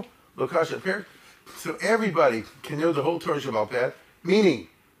Akol, Lokash, and Per. So everybody can know the whole Torah Shabbat Peh, meaning,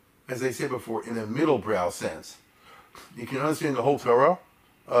 as I said before, in a middle brow sense. You can understand the whole Torah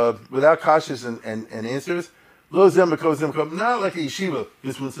without kashas and answers. Lo zem b'ko, not like a yeshiva.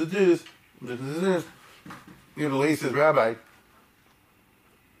 This one said this is this. The lady says, Rabbi,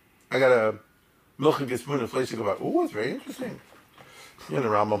 I got a milchig spoon of flesh to go about. Oh, it's very interesting. The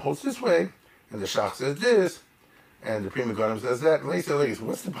Rambam holds this way, and the Shach says this, and the Prima Ganem says that. And the lady says,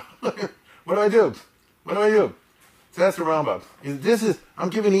 what's the problem? What do I do? What do I do? So that's the Rambam. I'm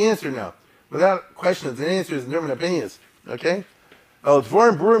giving the answer now. Without questions and answers and different opinions. Okay?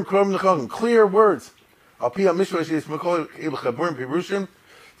 Clear words.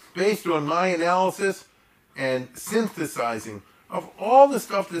 Based on my analysis and synthesizing of all the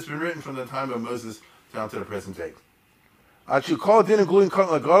stuff that's been written from the time of Moses down to the present day. So all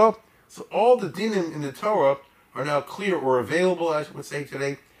the dinim in the Torah are now clear or available, I would say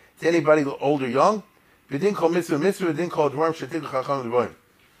today, to anybody old or young.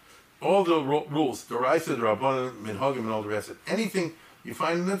 All the rules, the Raisa, the Rabbanan, Minhagim, and all the rest of it. Anything you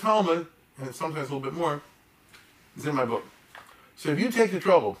find in the Talmud, and sometimes a little bit more, is in my book. So if you take the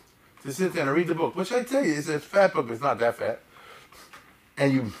trouble to sit there and read the book, which I tell you is a fat book, but it's not that fat,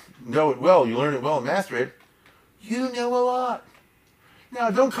 and you know it well, you learn it well and master it, you know a lot. Now,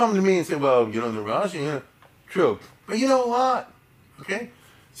 don't come to me and say, well, you know the Rashi, true, but you know a lot, okay?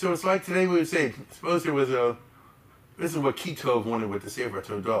 So it's like today we would say, suppose there was this is what Kitov wanted with the Sefer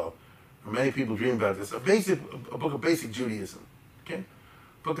Todah. Many people dream about this. A book of basic Judaism, okay?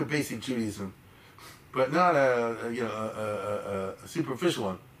 Book of basic Judaism, but not a superficial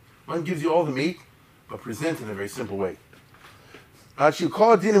one. One gives you all the meat, but presented in a very simple way. Anybody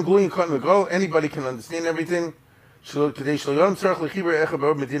can understand everything.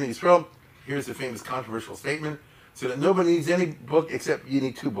 Here's the famous controversial statement. So that nobody needs any book except you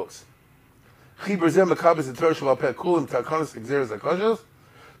need 2 books.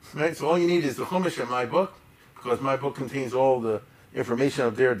 Right? So all you need is the Chumash and my book, because my book contains all the information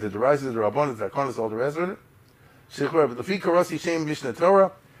up there, the Deraises, the Rabbanos, the Akanas, all the rest of it.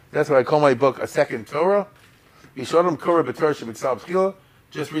 That's why I call my book a second Torah. Just read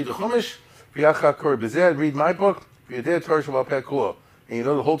the Chumash. Read my book. And you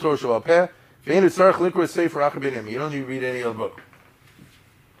know the whole Torah Shabbat Peh. You don't need to read any other book.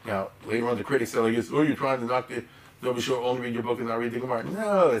 Now, later on, the critics say, oh, you're trying to knock the Novi Shor, only read your book and not read the Gemara.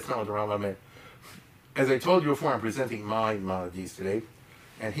 No, that's not what the Rambam meant. As I told you before, I'm presenting my Maimonides today,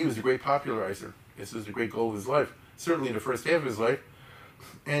 and he was a great popularizer. This was the great goal of his life, certainly in the first half of his life.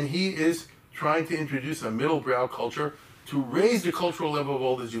 And he is trying to introduce a middle brow culture to raise the cultural level of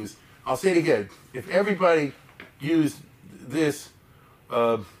all the Jews. I'll say it again. If everybody used this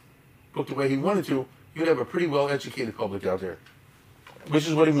book the way he wanted to, you'd have a pretty well-educated public out there, which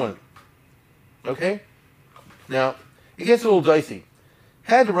is what he wanted. Okay? Now, it gets a little dicey.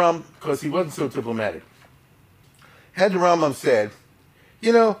 Had the Rambam, because he wasn't so diplomatic, had the Rambam said,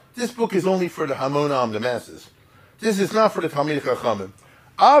 you know, this book is only for the Hamonam, the masses. This is not for the Talmidei Chachamim.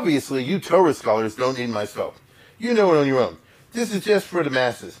 Obviously, you Torah scholars don't need my stuff. You know it on your own. This is just for the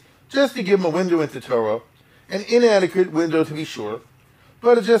masses. Just to give them a window into Torah, an inadequate window to be sure,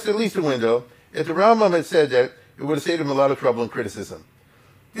 but just at least a window. If the Rambam had said that, it would have saved him a lot of trouble and criticism.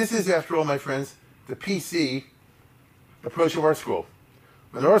 This is, after all, my friends, the PC approach of our school.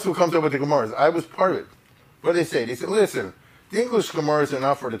 When our school comes up with the Gemaras, I was part of it. What do they say? They said, listen, the English Gemaras are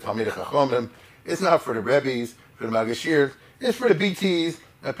not for the Talmidei Chachamim, it's not for the Rebbes, for the Magashir, it's for the BTs,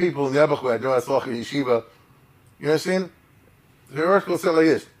 and people in Nebuch who had no Aslach in Yeshiva. You understand? The article said like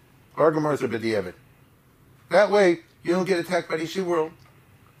this, our Gemaras are b'diavad. That way, you don't get attacked by the Yeshiva world.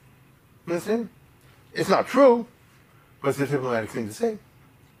 You understand? It's not true, but it's a diplomatic thing to say.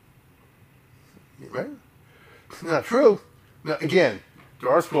 Right? It's not true. Now, again, the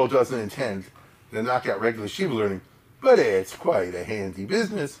art school doesn't intend to knock out regular Yeshiva learning, but it's quite a handy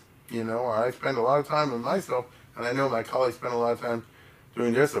business. You know, I spend a lot of time on myself, and I know my colleagues spend a lot of time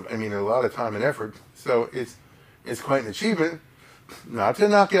doing their stuff. I mean, a lot of time and effort. So it's quite an achievement. Not to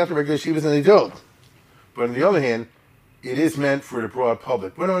knock out the regular Yeshivas, and they don't. But on the other hand, it is meant for the broad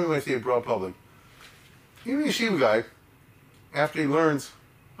public. What do I mean when I say broad public? Even a Yeshiva guy, after he learns,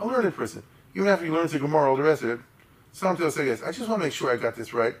 a learned person, even after he learns the Gemara, all the rest of it, sometimes he'll say this, I just want to make sure I got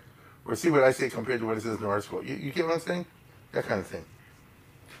this right, or see what I say compared to what it says in the art school. You get what I'm saying? That kind of thing.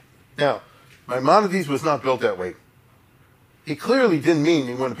 Now, Maimonides was not built that way. He clearly didn't mean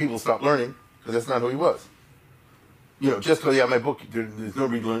he wanted people to stop learning, because that's not who he was. You know, just because he had my book, there's no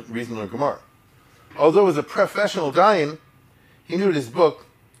reason to learn Gemara. Although as a professional dayan, he knew this book,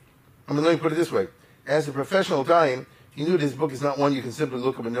 let me put it this way. As a professional dayan, he knew this book is not one you can simply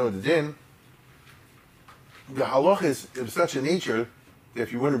look up and know the din. The halach is of such a nature that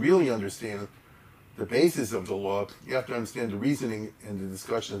if you want to really understand the basis of the law, you have to understand the reasoning and the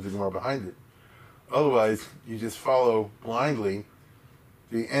discussion of the Gemara behind it. Otherwise, you just follow blindly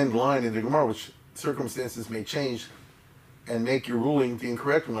the end line in the Gemara, which circumstances may change and make your ruling the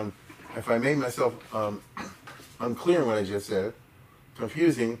incorrect one. If I made myself unclear in what I just said,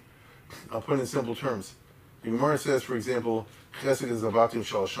 confusing, I'll put it in simple terms. The Gemara says, for example, Chesed is avatim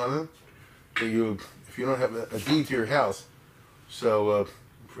shal shanim, that if you don't have a deed to your house, so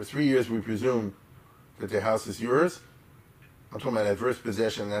for 3 years we presume that the house is yours. I'm talking about adverse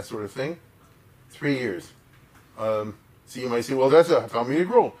possession, that sort of thing. 3 years. So you might say, well, that's a Talmudic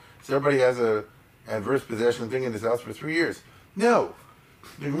rule. So everybody has a adverse possession thing in this house for 3 years. No.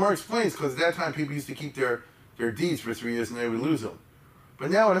 The Gemara explains, because at that time people used to keep their deeds for 3 years and they would lose them.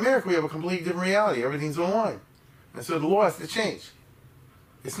 But now in America we have a completely different reality. Everything's online. And so the law has to change.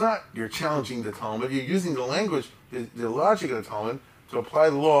 It's not you're challenging the Talmud. You're using the language, the logic of the Talmud to apply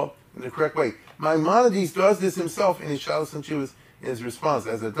the law in the correct way. Maimonides does this himself in his Shalos and Tshuvos in his response.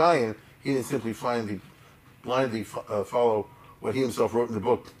 As a dayan, he didn't simply blindly follow what he himself wrote in the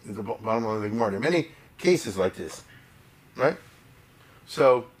book, at the bottom of the Gemara. There are many cases like this. Right?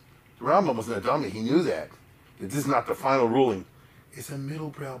 So, the Rambam wasn't a dummy. He knew that this is not the final ruling. It's a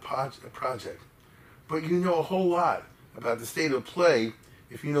middle-brow project. But you know a whole lot about the state of play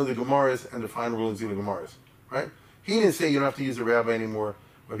if you know the Gemaras and the final rulings of the Gemaras. Right? He didn't say you don't have to use a rabbi anymore,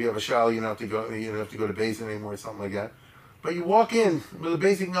 or if you have a shal, you don't have to go to Beis Din anymore, or something like that. But you walk in with a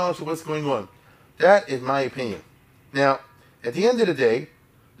basic knowledge of what's going on. That is my opinion. Now, at the end of the day,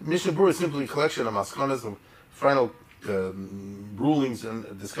 the Mishnah Berurah is simply a collection of maskanas, of final rulings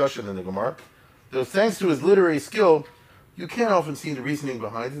and discussion in the Gemara. Though thanks to his literary skill, you can't often see the reasoning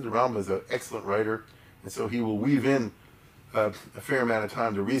behind it. The Rambam is an excellent writer, and so he will weave in a fair amount of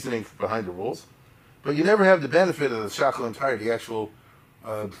time the reasoning behind the rules. But you never have the benefit of the shachal entirety, the actual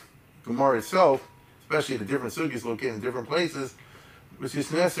Gemara itself, especially the different sugyas located in different places, which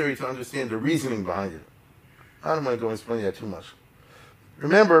is necessary to understand the reasoning behind it. I don't want to go and explain that too much.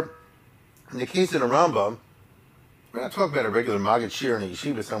 Remember, in the case of the Rambam, we're not talking about a regular Maggid Shir in a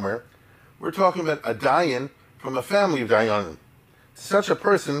yeshiva somewhere. We're talking about a dayan from a family of dayanim. Such a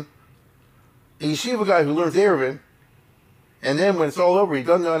person, a yeshiva guy who learns Eruvin, and then when it's all over, he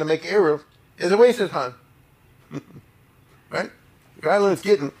doesn't know how to make Eruv, is a waste of time. Right? The guy learns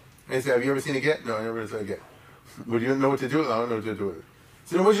Gittin, and he says, have you ever seen a Get? No, I never seen a Get. Would you know what to do with it? I don't know what to do with it.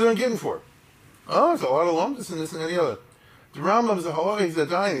 So then what you learn Gittin for? Oh, it's a lot of lumps and this and the other. The Rambam is a halacha, he's a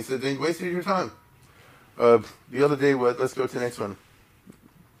dayan. He said, they wasted your time. The other day, let's go to the next one.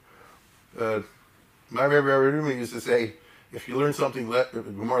 My Rabbi Rumi used to say, if you learn something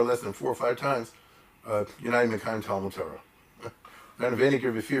more less than 4 or 5 times, you're not even Mekayim Talmud Torah. Then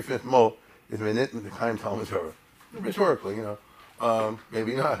Veniker B'fir Fifth Mo is Mekayim Talmud Torah. Rhetorically,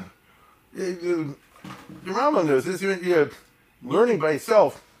 maybe not. The Rambam knows this. Learning by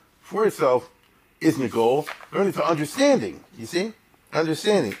itself, for itself, isn't a goal. Learning to understanding, you see?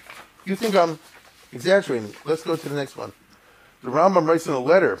 Understanding. You think I'm exaggerating. Let's go to the next one. The Rambam writes in a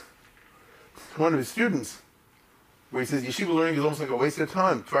letter to one of his students where he says, Yeshiva learning is almost like a waste of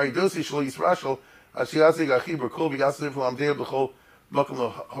time. I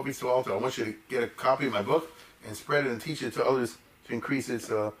want you to get a copy of my book and spread it and teach it to others to increase its,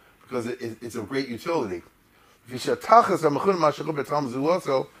 because it's of great utility. The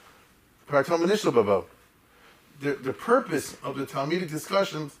purpose of the Talmudic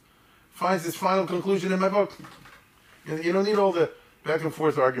discussions finds its final conclusion in my book. You don't need all the back and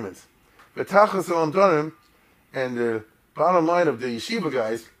forth arguments. And the bottom line of the yeshiva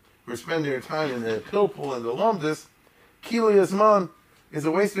guys who are spending their time in the pilpul and the lamdis, Kili Yasman is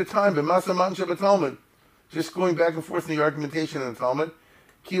a waste of time. Just going back and forth in the argumentation in the Talmud.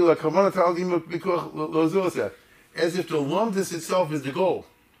 As if the lamdis itself is the goal.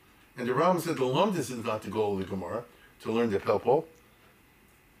 And the Rambam said the lamdis is not the goal of the Gemara, to learn the pilpul.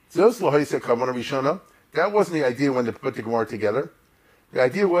 That wasn't the idea when they put the Gemara together. The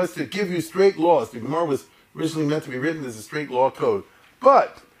idea was to give you straight laws. The Gemara was originally meant to be written as a straight law code.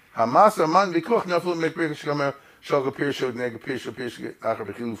 But, when a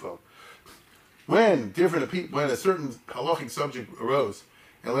certain halachic subject arose,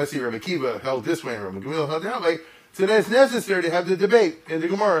 and let's say Rabbi Kiva held this way and Rabbi Gamliel held that way, so then it's necessary to have the debate in the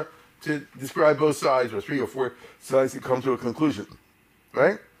Gemara to describe both sides, or 3 or 4 sides to come to a conclusion.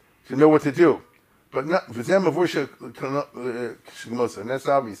 Right? To know what to do. But not, and that's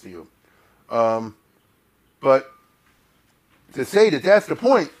obvious to you. But to say that that's the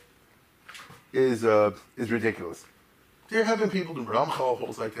point is ridiculous. There have been people, the Ramchal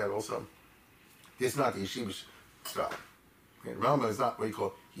holds like that also. It's not the yeshivish style. Okay, Rambam is not what you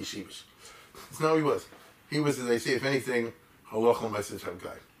call yeshivish. It's not what he was. He was, as they say, if anything, halachal message type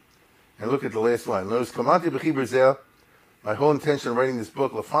guy. And look at the last line. My whole intention of writing this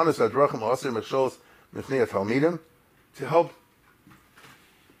book, to help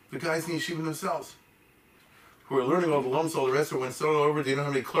the guys in yeshiva themselves, who are learning all the lumps, all the rest of it, when it's over, they don't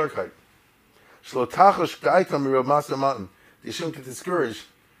have any clarkite. They shouldn't get discouraged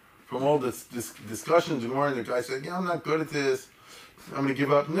from all this discussions and more, and the guy said, I'm not good at this, I'm going to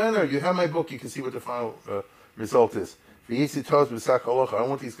give up. No, you have my book, you can see what the final result is. I don't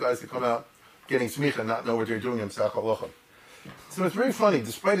want these guys to come out getting smicha and not know what they're doing in Psach Halacha. So it's very funny,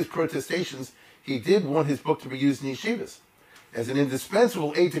 despite his protestations, he did want his book to be used in yeshivas as an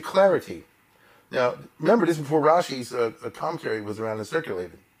indispensable aid to clarity. Now, remember, this before Rashi's commentary was around and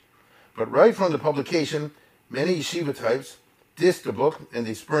circulated. But right from the publication, many yeshiva types dissed the book and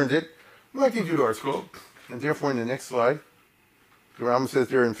they spurned it, like they do to our school. And therefore, in the next slide, the Rambam says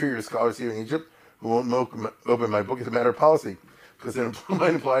there are inferior scholars here in Egypt who won't open my book as a matter of policy, because they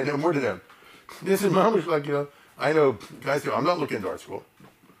might imply I know more than them. This is mamish like, I know guys who, I'm not looking into art school.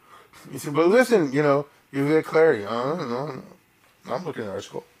 He said, but listen, you get clarity. No, I'm looking at art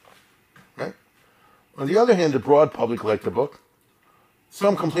school. Right? On the other hand, the broad public liked the book.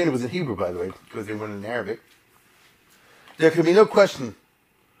 Some complained it was in Hebrew, by the way, because they weren't in Arabic. There can be no question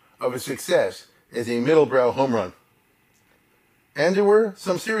of its success as a middle-brow home run. And there were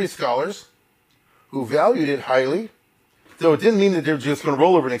some serious scholars who valued it highly, though it didn't mean that they were just going to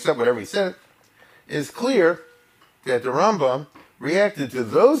roll over and accept whatever he said. It is clear that the Rambam reacted to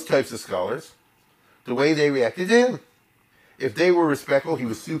those types of scholars the way they reacted to him. If they were respectful, he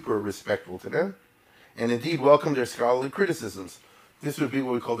was super respectful to them, and indeed welcomed their scholarly criticisms. This would be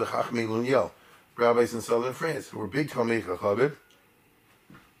what we call the Chachmei Lunyel, rabbis in southern France, who were big Talmidei Chachamim,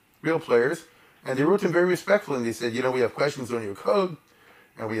 real players, and they wrote him very respectfully, and they said, we have questions on your code,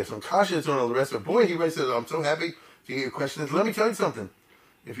 and we have some kashas on all the rest. But boy, he writes, I'm so happy to get your questions. Let me tell you something.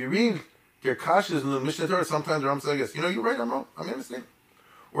 If you read their kashas in the Mishnah Torah, sometimes the Rambam says, you're right, I'm wrong, I'm innocent.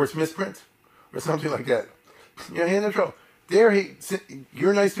 Or it's misprint, or something like that. Hand in trouble. There,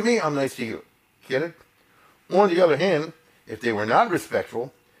 you're nice to me, I'm nice to you. Get it? On the other hand, if they were not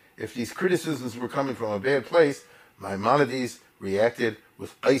respectful, if these criticisms were coming from a bad place, Maimonides reacted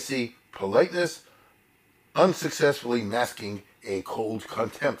with icy politeness, unsuccessfully masking a cold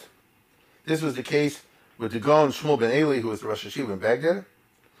contempt. This was the case with the Gaon Shmuel ben Eli, who was the Rosh Hashiva in Baghdad,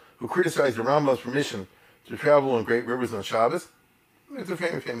 who criticized the Rambam's permission to travel on great rivers on Shabbos. It's a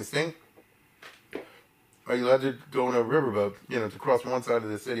famous thing. are you allowed to go on a riverboat, to cross from one side of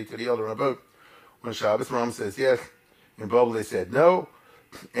the city to the other on a boat on Shabbos? Rambam says yes. In Babel they said no.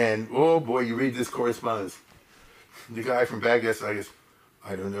 And oh boy, you read this correspondence. The guy from Baghdad says,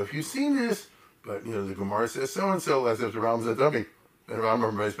 I don't know if you've seen this, but the Gemara says so and so, as if the Rambam's a dummy. And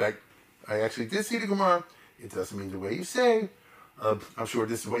Rambam writes back, I actually did see the Gemara. It doesn't mean the way you say. I'm sure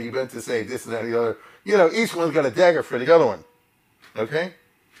this is what you meant to say, this and that and the other. Each one's got a dagger for the other one. Okay?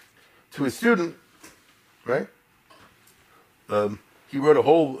 To his student, right? He wrote a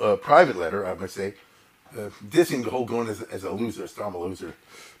whole private letter, I must say, dissing the whole going as a loser, Stam a loser.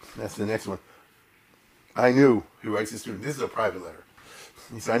 That's the next one. I knew, he writes his student, this is a private letter.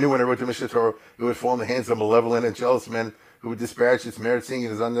 He said, I knew when I wrote the Mishnah Torah, it would fall in the hands of malevolent and jealous men who would disparage its merit, seeing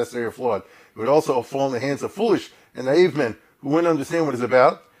it as unnecessary or flawed. It would also fall in the hands of foolish and naive men who wouldn't understand what it's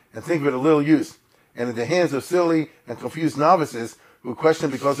about and think of it of little use, and in the hands of silly and confused novices who question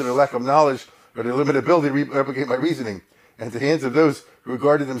because of their lack of knowledge or their limited ability to replicate my reasoning, and in the hands of those who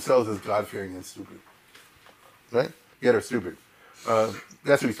regarded themselves as God-fearing and stupid. Right? Yeah, they're stupid.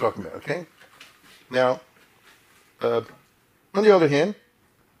 That's what he's talking about, okay? Now, on the other hand,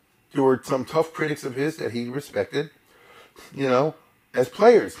 there were some tough critics of his that he respected, as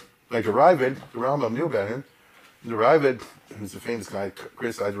players. Like the Ravid, the Rambam knew about him. The Ravid, who's a famous guy,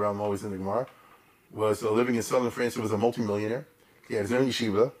 criticized the Rambam always in the Gemara, was living in southern France. He was a multimillionaire. He had his own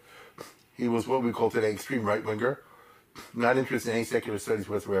yeshiva. He was what we call today extreme right-winger, not interested in any secular studies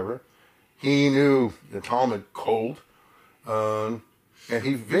whatsoever. He knew the Talmud cold, and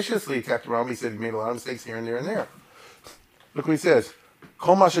he viciously attacked the Rambam. He said he made a lot of mistakes here and there and there. Look what he says.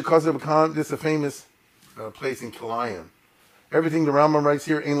 Kol Masha Kazav Khan, this is a famous place in Kilayim. Everything the Rambam writes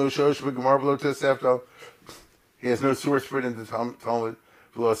here, Ein Lo Shosh V'Gemar V'Lo Tosefto. He has no source for it in the Talmud.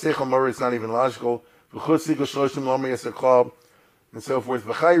 V'Lo Seichel Mora, it's not even logical. V'Chutz Sikol Shloshim Lo Meyas HaKlal, and so forth.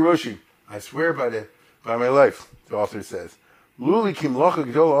 V'Chai Roshi, I swear by my life, the author says. Luli Kim Locha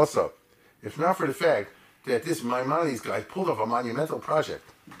Gdol also. If not for the fact that this Maimonides guy pulled off a monumental project.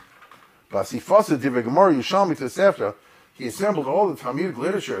 Basifasa Divrei Gemara Yushalmi Tosefta, he assembled all the Talmudic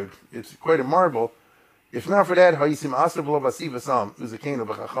literature. It's quite a marvel. If not for that, Hayisim Asr V'Lo Basiv Asam, who's a king of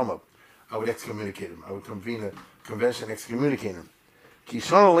Chachamav, I would excommunicate him. I would convene a convention and excommunicate him.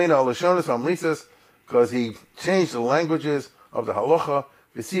 Kishon Elena Alashonis Amlisas, because he changed the languages of the halacha.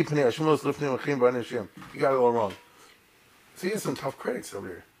 V'si Pnei Hashmos Lifnei Mechim B'Anishim. He got it all wrong. So he has some tough critics over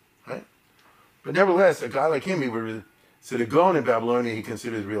here, right? But nevertheless, a guy like him, he would. So the Gaon in Babylonia, he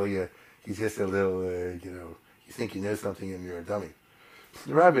considers really, he's just a little, you think you know something and you're a dummy.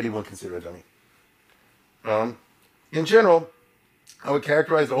 The Rabbit, he won't consider a dummy. In general, I would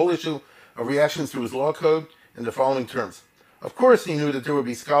characterize the whole issue of reactions to his law code in the following terms. Of course, he knew that there would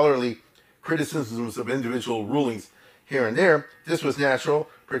be scholarly criticisms of individual rulings here and there. This was natural,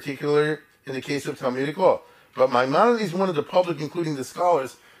 particularly in the case of Talmudic law. But Maimonides wanted the public, including the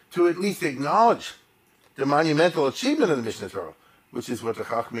scholars, to at least acknowledge the monumental achievement of the Mishnah Torah, which is what the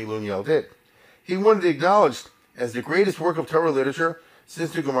Chachmei Lunyal did. He wanted it acknowledged as the greatest work of Torah literature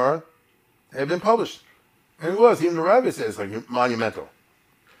since the Gemara had been published. And it was, even the Rabbi says, like monumental.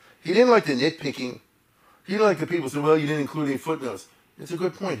 He didn't like the nitpicking. He didn't like the people who said, well, you didn't include any footnotes. It's a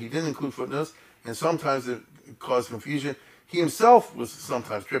good point. He didn't include footnotes, and sometimes it caused confusion. He himself was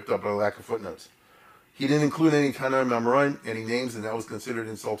sometimes tripped up by a lack of footnotes. He didn't include any Tanai Mamoraim, any names, and that was considered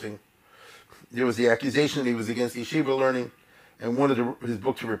insulting. There was the accusation that he was against yeshiva learning and wanted his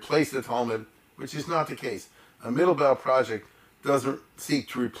book to replace the Talmud, which is not the case. A Middlebrow project doesn't seek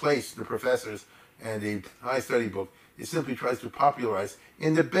to replace the professors and a high study book. It simply tries to popularize,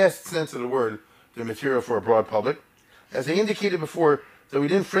 in the best sense of the word, the material for a broad public. As I indicated before, though he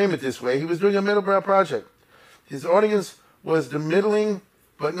didn't frame it this way, he was doing a Middlebrow project. His audience was the middling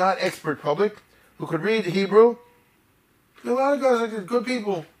but not expert public who could read the Hebrew. There are a lot of guys like this, good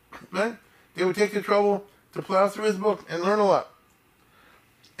people, right? They would take the trouble to plow through his book and learn a lot.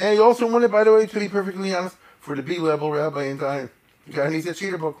 And he also wanted, by the way, to be perfectly honest, for the B-level rabbi in time, the guy needs a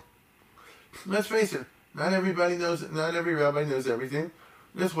cheater book. Let's face it, not every rabbi knows everything.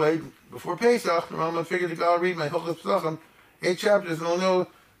 This way, before Pesach, the Rambam figured the guy will read my Hilchos Pesachim, 8 chapters, and he'll know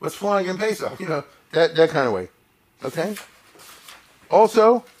what's flying in Pesach. That kind of way. Okay?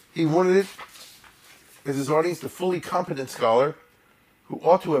 Also, he wanted it as his audience, the fully competent scholar who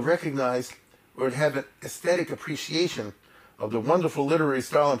ought to have recognized or have an aesthetic appreciation of the wonderful literary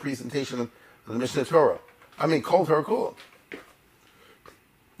style and presentation of the Mishnah Torah. I mean, Kol Torah Kula.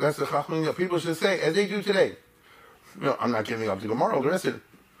 That's the Chachmim that people should say, as they do today. I'm not giving up the Gemara, all the rest of it.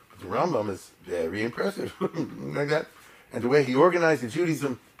 But the Rambam is very impressive, like that. And the way he organized the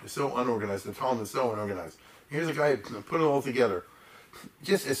Judaism is so unorganized. The Talmud is so unorganized. Here's a guy who put it all together.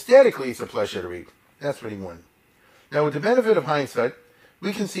 Just aesthetically, it's a pleasure to read. That's what he wanted. Now, with the benefit of hindsight,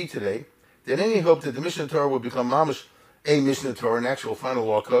 we can see today that any hope that the Mishnah Torah would become mamash a Mishnah Torah, an actual final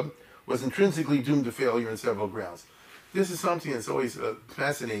law code, was intrinsically doomed to failure on several grounds. This is something that's always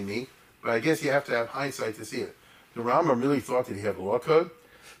fascinating me, but I guess you have to have hindsight to see it. The Rambam really thought that he had a law code.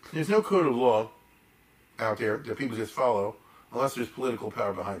 There's no code of law out there that people just follow unless there's political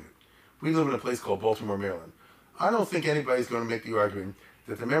power behind it. We live in a place called Baltimore, Maryland. I don't think anybody's going to make the argument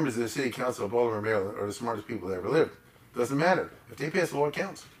that the members of the City Council of Baltimore, Maryland are the smartest people that ever lived. Doesn't matter. If they pass a law, it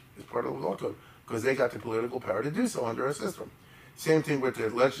counts. It's part of the law code because they got the political power to do so under our system. Same thing with the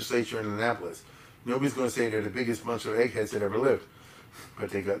legislature in Annapolis. Nobody's going to say they're the biggest bunch of eggheads that ever lived.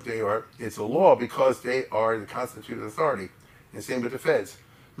 But it's a law because they are the constituted authority. And same with the feds.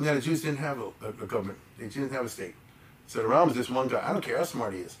 Now, the Jews didn't have a government. They didn't have a state. So the Rambam is just one guy. I don't care how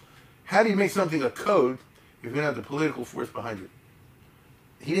smart he is. How do you make something a code if you don't have the political force behind it?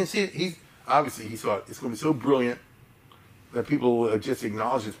 He didn't see it. Obviously, he saw it. It's going to be so brilliant that people will just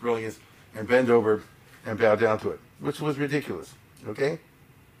acknowledge its brilliance and bend over and bow down to it, which was ridiculous. Okay?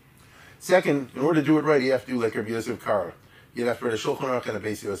 Second, in order to do it right, you have to do like Rabbi Yosef Karo. You'd have to write a Shulchan Aruch and a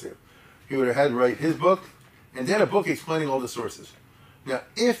Beis Yosef. He would have had to write his book and then a book explaining all the sources. Now,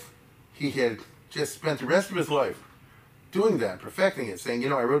 if he had just spent the rest of his life doing that, perfecting it, saying,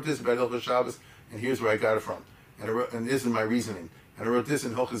 I wrote this about Hilchos Shabbos, and here's where I got it from, and this is my reasoning, and I wrote this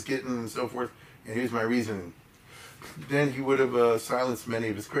in Hilchos Gittin and so forth, and here's my reasoning, then he would have silenced many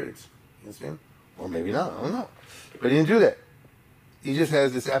of his critics. You understand? Or maybe not, I don't know. But he didn't do that. He just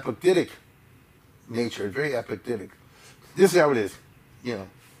has this apoplectic nature, very apoplectic. This is how it is,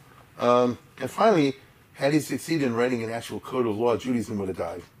 And finally, had he succeeded in writing an actual code of law, Judaism would have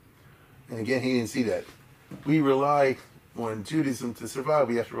died. And again, he didn't see that. We rely on Judaism to survive.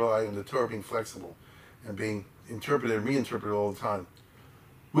 We have to rely on the Torah being flexible and being interpreted and reinterpreted all the time.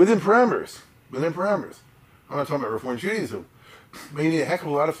 Within parameters. I'm not talking about Reform Judaism. But you need a heck of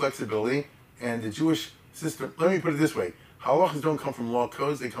a lot of flexibility. And the Jewish system, let me put it this way. Halachas don't come from law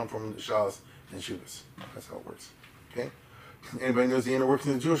codes, they come from the Shalas and Shuvas. That's how it works. Okay? Anybody knows the inner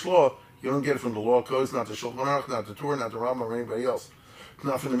workings of the Jewish law, you don't get it from the law codes, not the Shulchan Aruch, not the Torah, not the Rambam, or anybody else.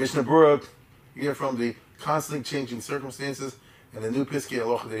 Not from the Mishnah Berurah. You get it from the constantly changing circumstances and the new Piskei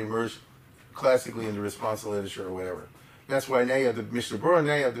Halacha that emerged classically in the response to literature or whatever. That's why now you have the Mishnah Berurah,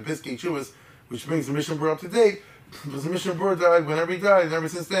 now you have the Piskei Chuvas, which brings the Mishnah Berurah up to date, because the Mishnah Berurah died whenever he died, and ever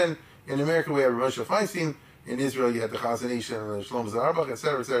since then, in America we have Moshe Feinstein, in Israel you had the Chazon Ish and the Shlomo Auerbach,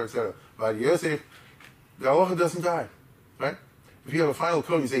 etc., etc., etc. By Yosef, the Halacha doesn't die, right? If you have a final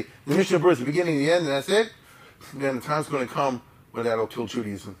code, you say, the Mishnah Berurah is the beginning and the end, and that's it, then the time's going to come when that'll kill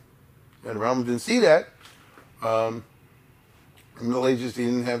Judaism. And Rambam didn't see that. In the Middle Ages, he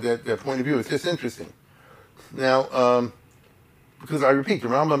didn't have that point of view. It's just interesting. Now, because I repeat, the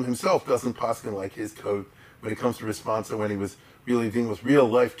Rambam himself doesn't poskin like his code when it comes to responsa when he was really dealing with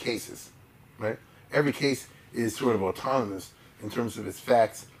real-life cases, right? Every case is sort of autonomous in terms of its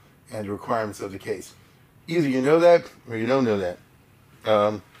facts and the requirements of the case. Either you know that or you don't know that.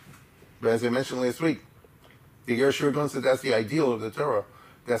 But as I mentioned last week, the Ger Shurgon said that's the ideal of the Torah.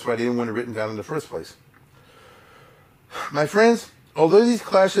 That's why they didn't want it written down in the first place. My friends, although these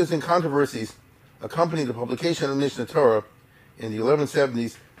clashes and controversies accompanied the publication of Mishnah Torah in the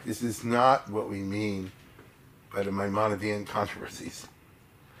 1170s, this is not what we mean by the Maimonidean controversies.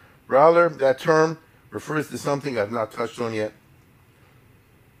 Rather, that term refers to something I've not touched on yet,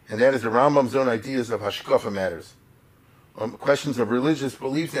 and that is the Rambam's own ideas of hashkafa matters, questions of religious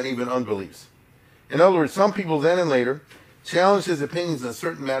beliefs and even unbeliefs. In other words, some people then and later challenged his opinions on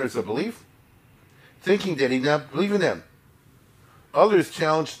certain matters of belief, thinking that he did not believe in them. Others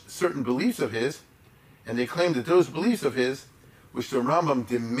challenged certain beliefs of his, and they claimed that those beliefs of his, which the Rambam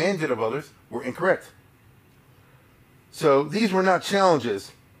demanded of others, were incorrect. So these were not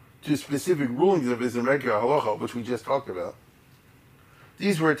challenges to specific rulings of his in regular halacha, which we just talked about.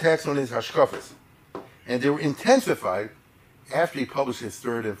 These were attacks on his hashkafas, and they were intensified after he published his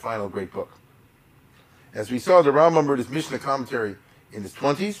third and final great book. As we saw, the Rambam wrote his Mishnah commentary in his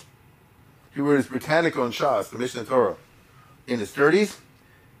 20s. He wrote his Britannica on Shas, the Mishnah Torah, in his 30s.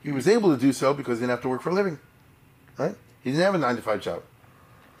 He was able to do so because he didn't have to work for a living. Right? He didn't have a 9-to-5 job.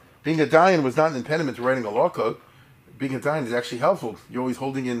 Being a dayan was not an impediment to writing a law code. Being a dayan is actually helpful. You're always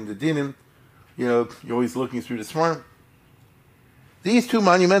holding in the dinim. You're always looking through the swarm. These two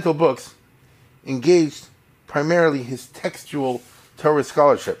monumental books engaged primarily his textual Torah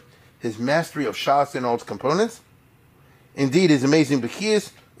scholarship, his mastery of Shas and all its components, indeed his amazing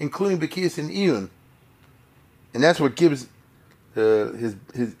Bekias, including Bekias in Iyun. And that's what gives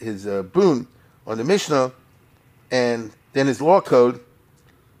his boon on the Mishnah, and then his law code,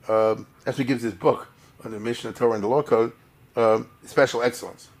 That's what gives this book on the Mishnah, Torah, and the Law Code special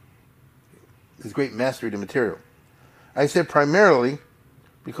excellence. His great mastery of the material. I said primarily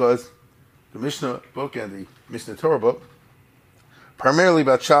because the Mishnah book and the Mishnah Torah book, primarily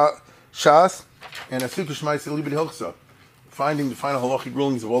about Shas and Asukah Shmaisa Libid Hilchsa, finding the final halachic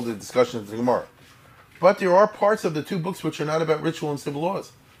rulings of all the discussions of the Gemara. But there are parts of the two books which are not about ritual and civil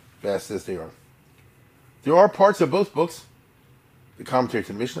laws, vast as they are. There are parts of both books, the commentary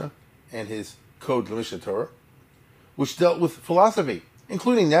to the Mishnah and his code, the Mishnah Torah, which dealt with philosophy,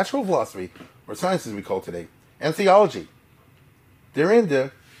 including natural philosophy, or science as we call it today, and theology. They're in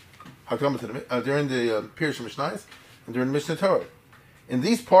the Pirush Mishnayos, and they're in the Mishnah Torah. In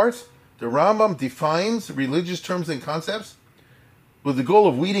these parts, the Rambam defines religious terms and concepts with the goal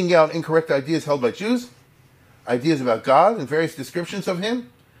of weeding out incorrect ideas held by Jews, ideas about God and various descriptions of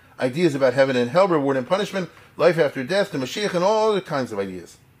Him, ideas about heaven and hell, reward and punishment, life after death, the Mashiach, and all other kinds of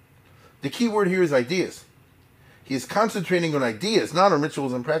ideas. The key word here is ideas. He is concentrating on ideas, not on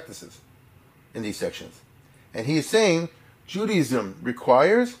rituals and practices in these sections. And he is saying Judaism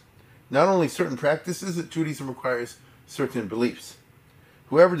requires not only certain practices, Judaism requires certain beliefs.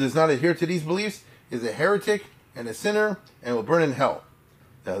 Whoever does not adhere to these beliefs is a heretic and a sinner and will burn in hell.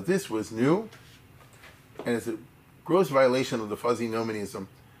 Now this was new, and it's a gross violation of the fuzzy nomonism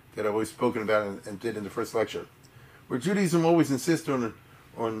that I've always spoken about and did in the first lecture, where Judaism always insists on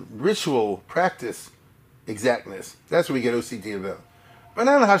ritual practice exactness. That's what we get OCD about. But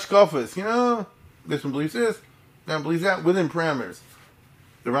not hashkafas, this one believes this, that one believes that, within parameters.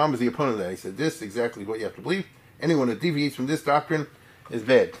 The Rambam is the opponent of that. He said, this is exactly what you have to believe. Anyone that deviates from this doctrine is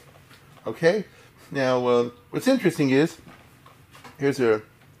bad. Okay? Now, what's interesting is, here's an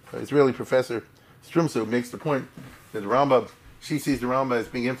Israeli professor, Strumso, makes the point that the Rambam, she sees the Rambam as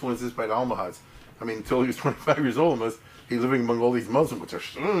being influenced by the Almohads. I mean, until he was 25 years old almost, he's living among all these Muslims, which are,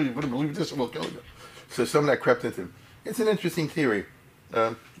 you wouldn't believe this, we'll kill you. So some of that crept into him. It's an interesting theory.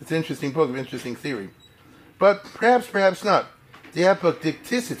 It's an interesting book of interesting theory. But perhaps not. The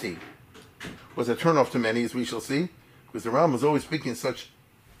apodicticity was a turnoff to many, as we shall see, because the Rambam was always speaking in such,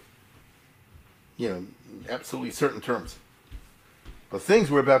 absolutely certain terms. But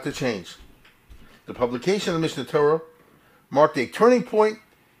things were about to change. The publication of the Mishnah Torah marked a turning point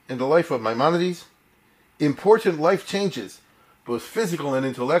in the life of Maimonides. Important life changes, both physical and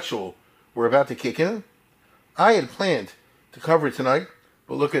intellectual, were about to kick in. I had planned to cover it tonight,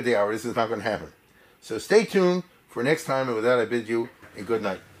 but look at the hour. This is not going to happen. So stay tuned for next time, and with that I bid you a good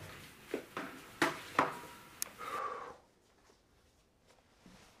night.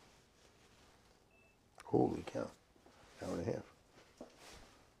 Holy cow. Hour and a half.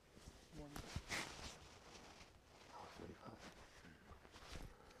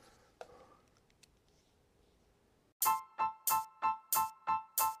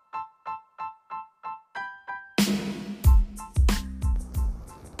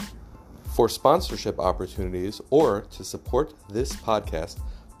 For sponsorship opportunities or to support this podcast,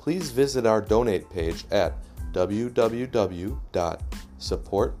 please visit our donate page at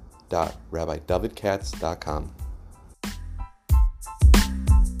www.support.rabbidavidkatz.com.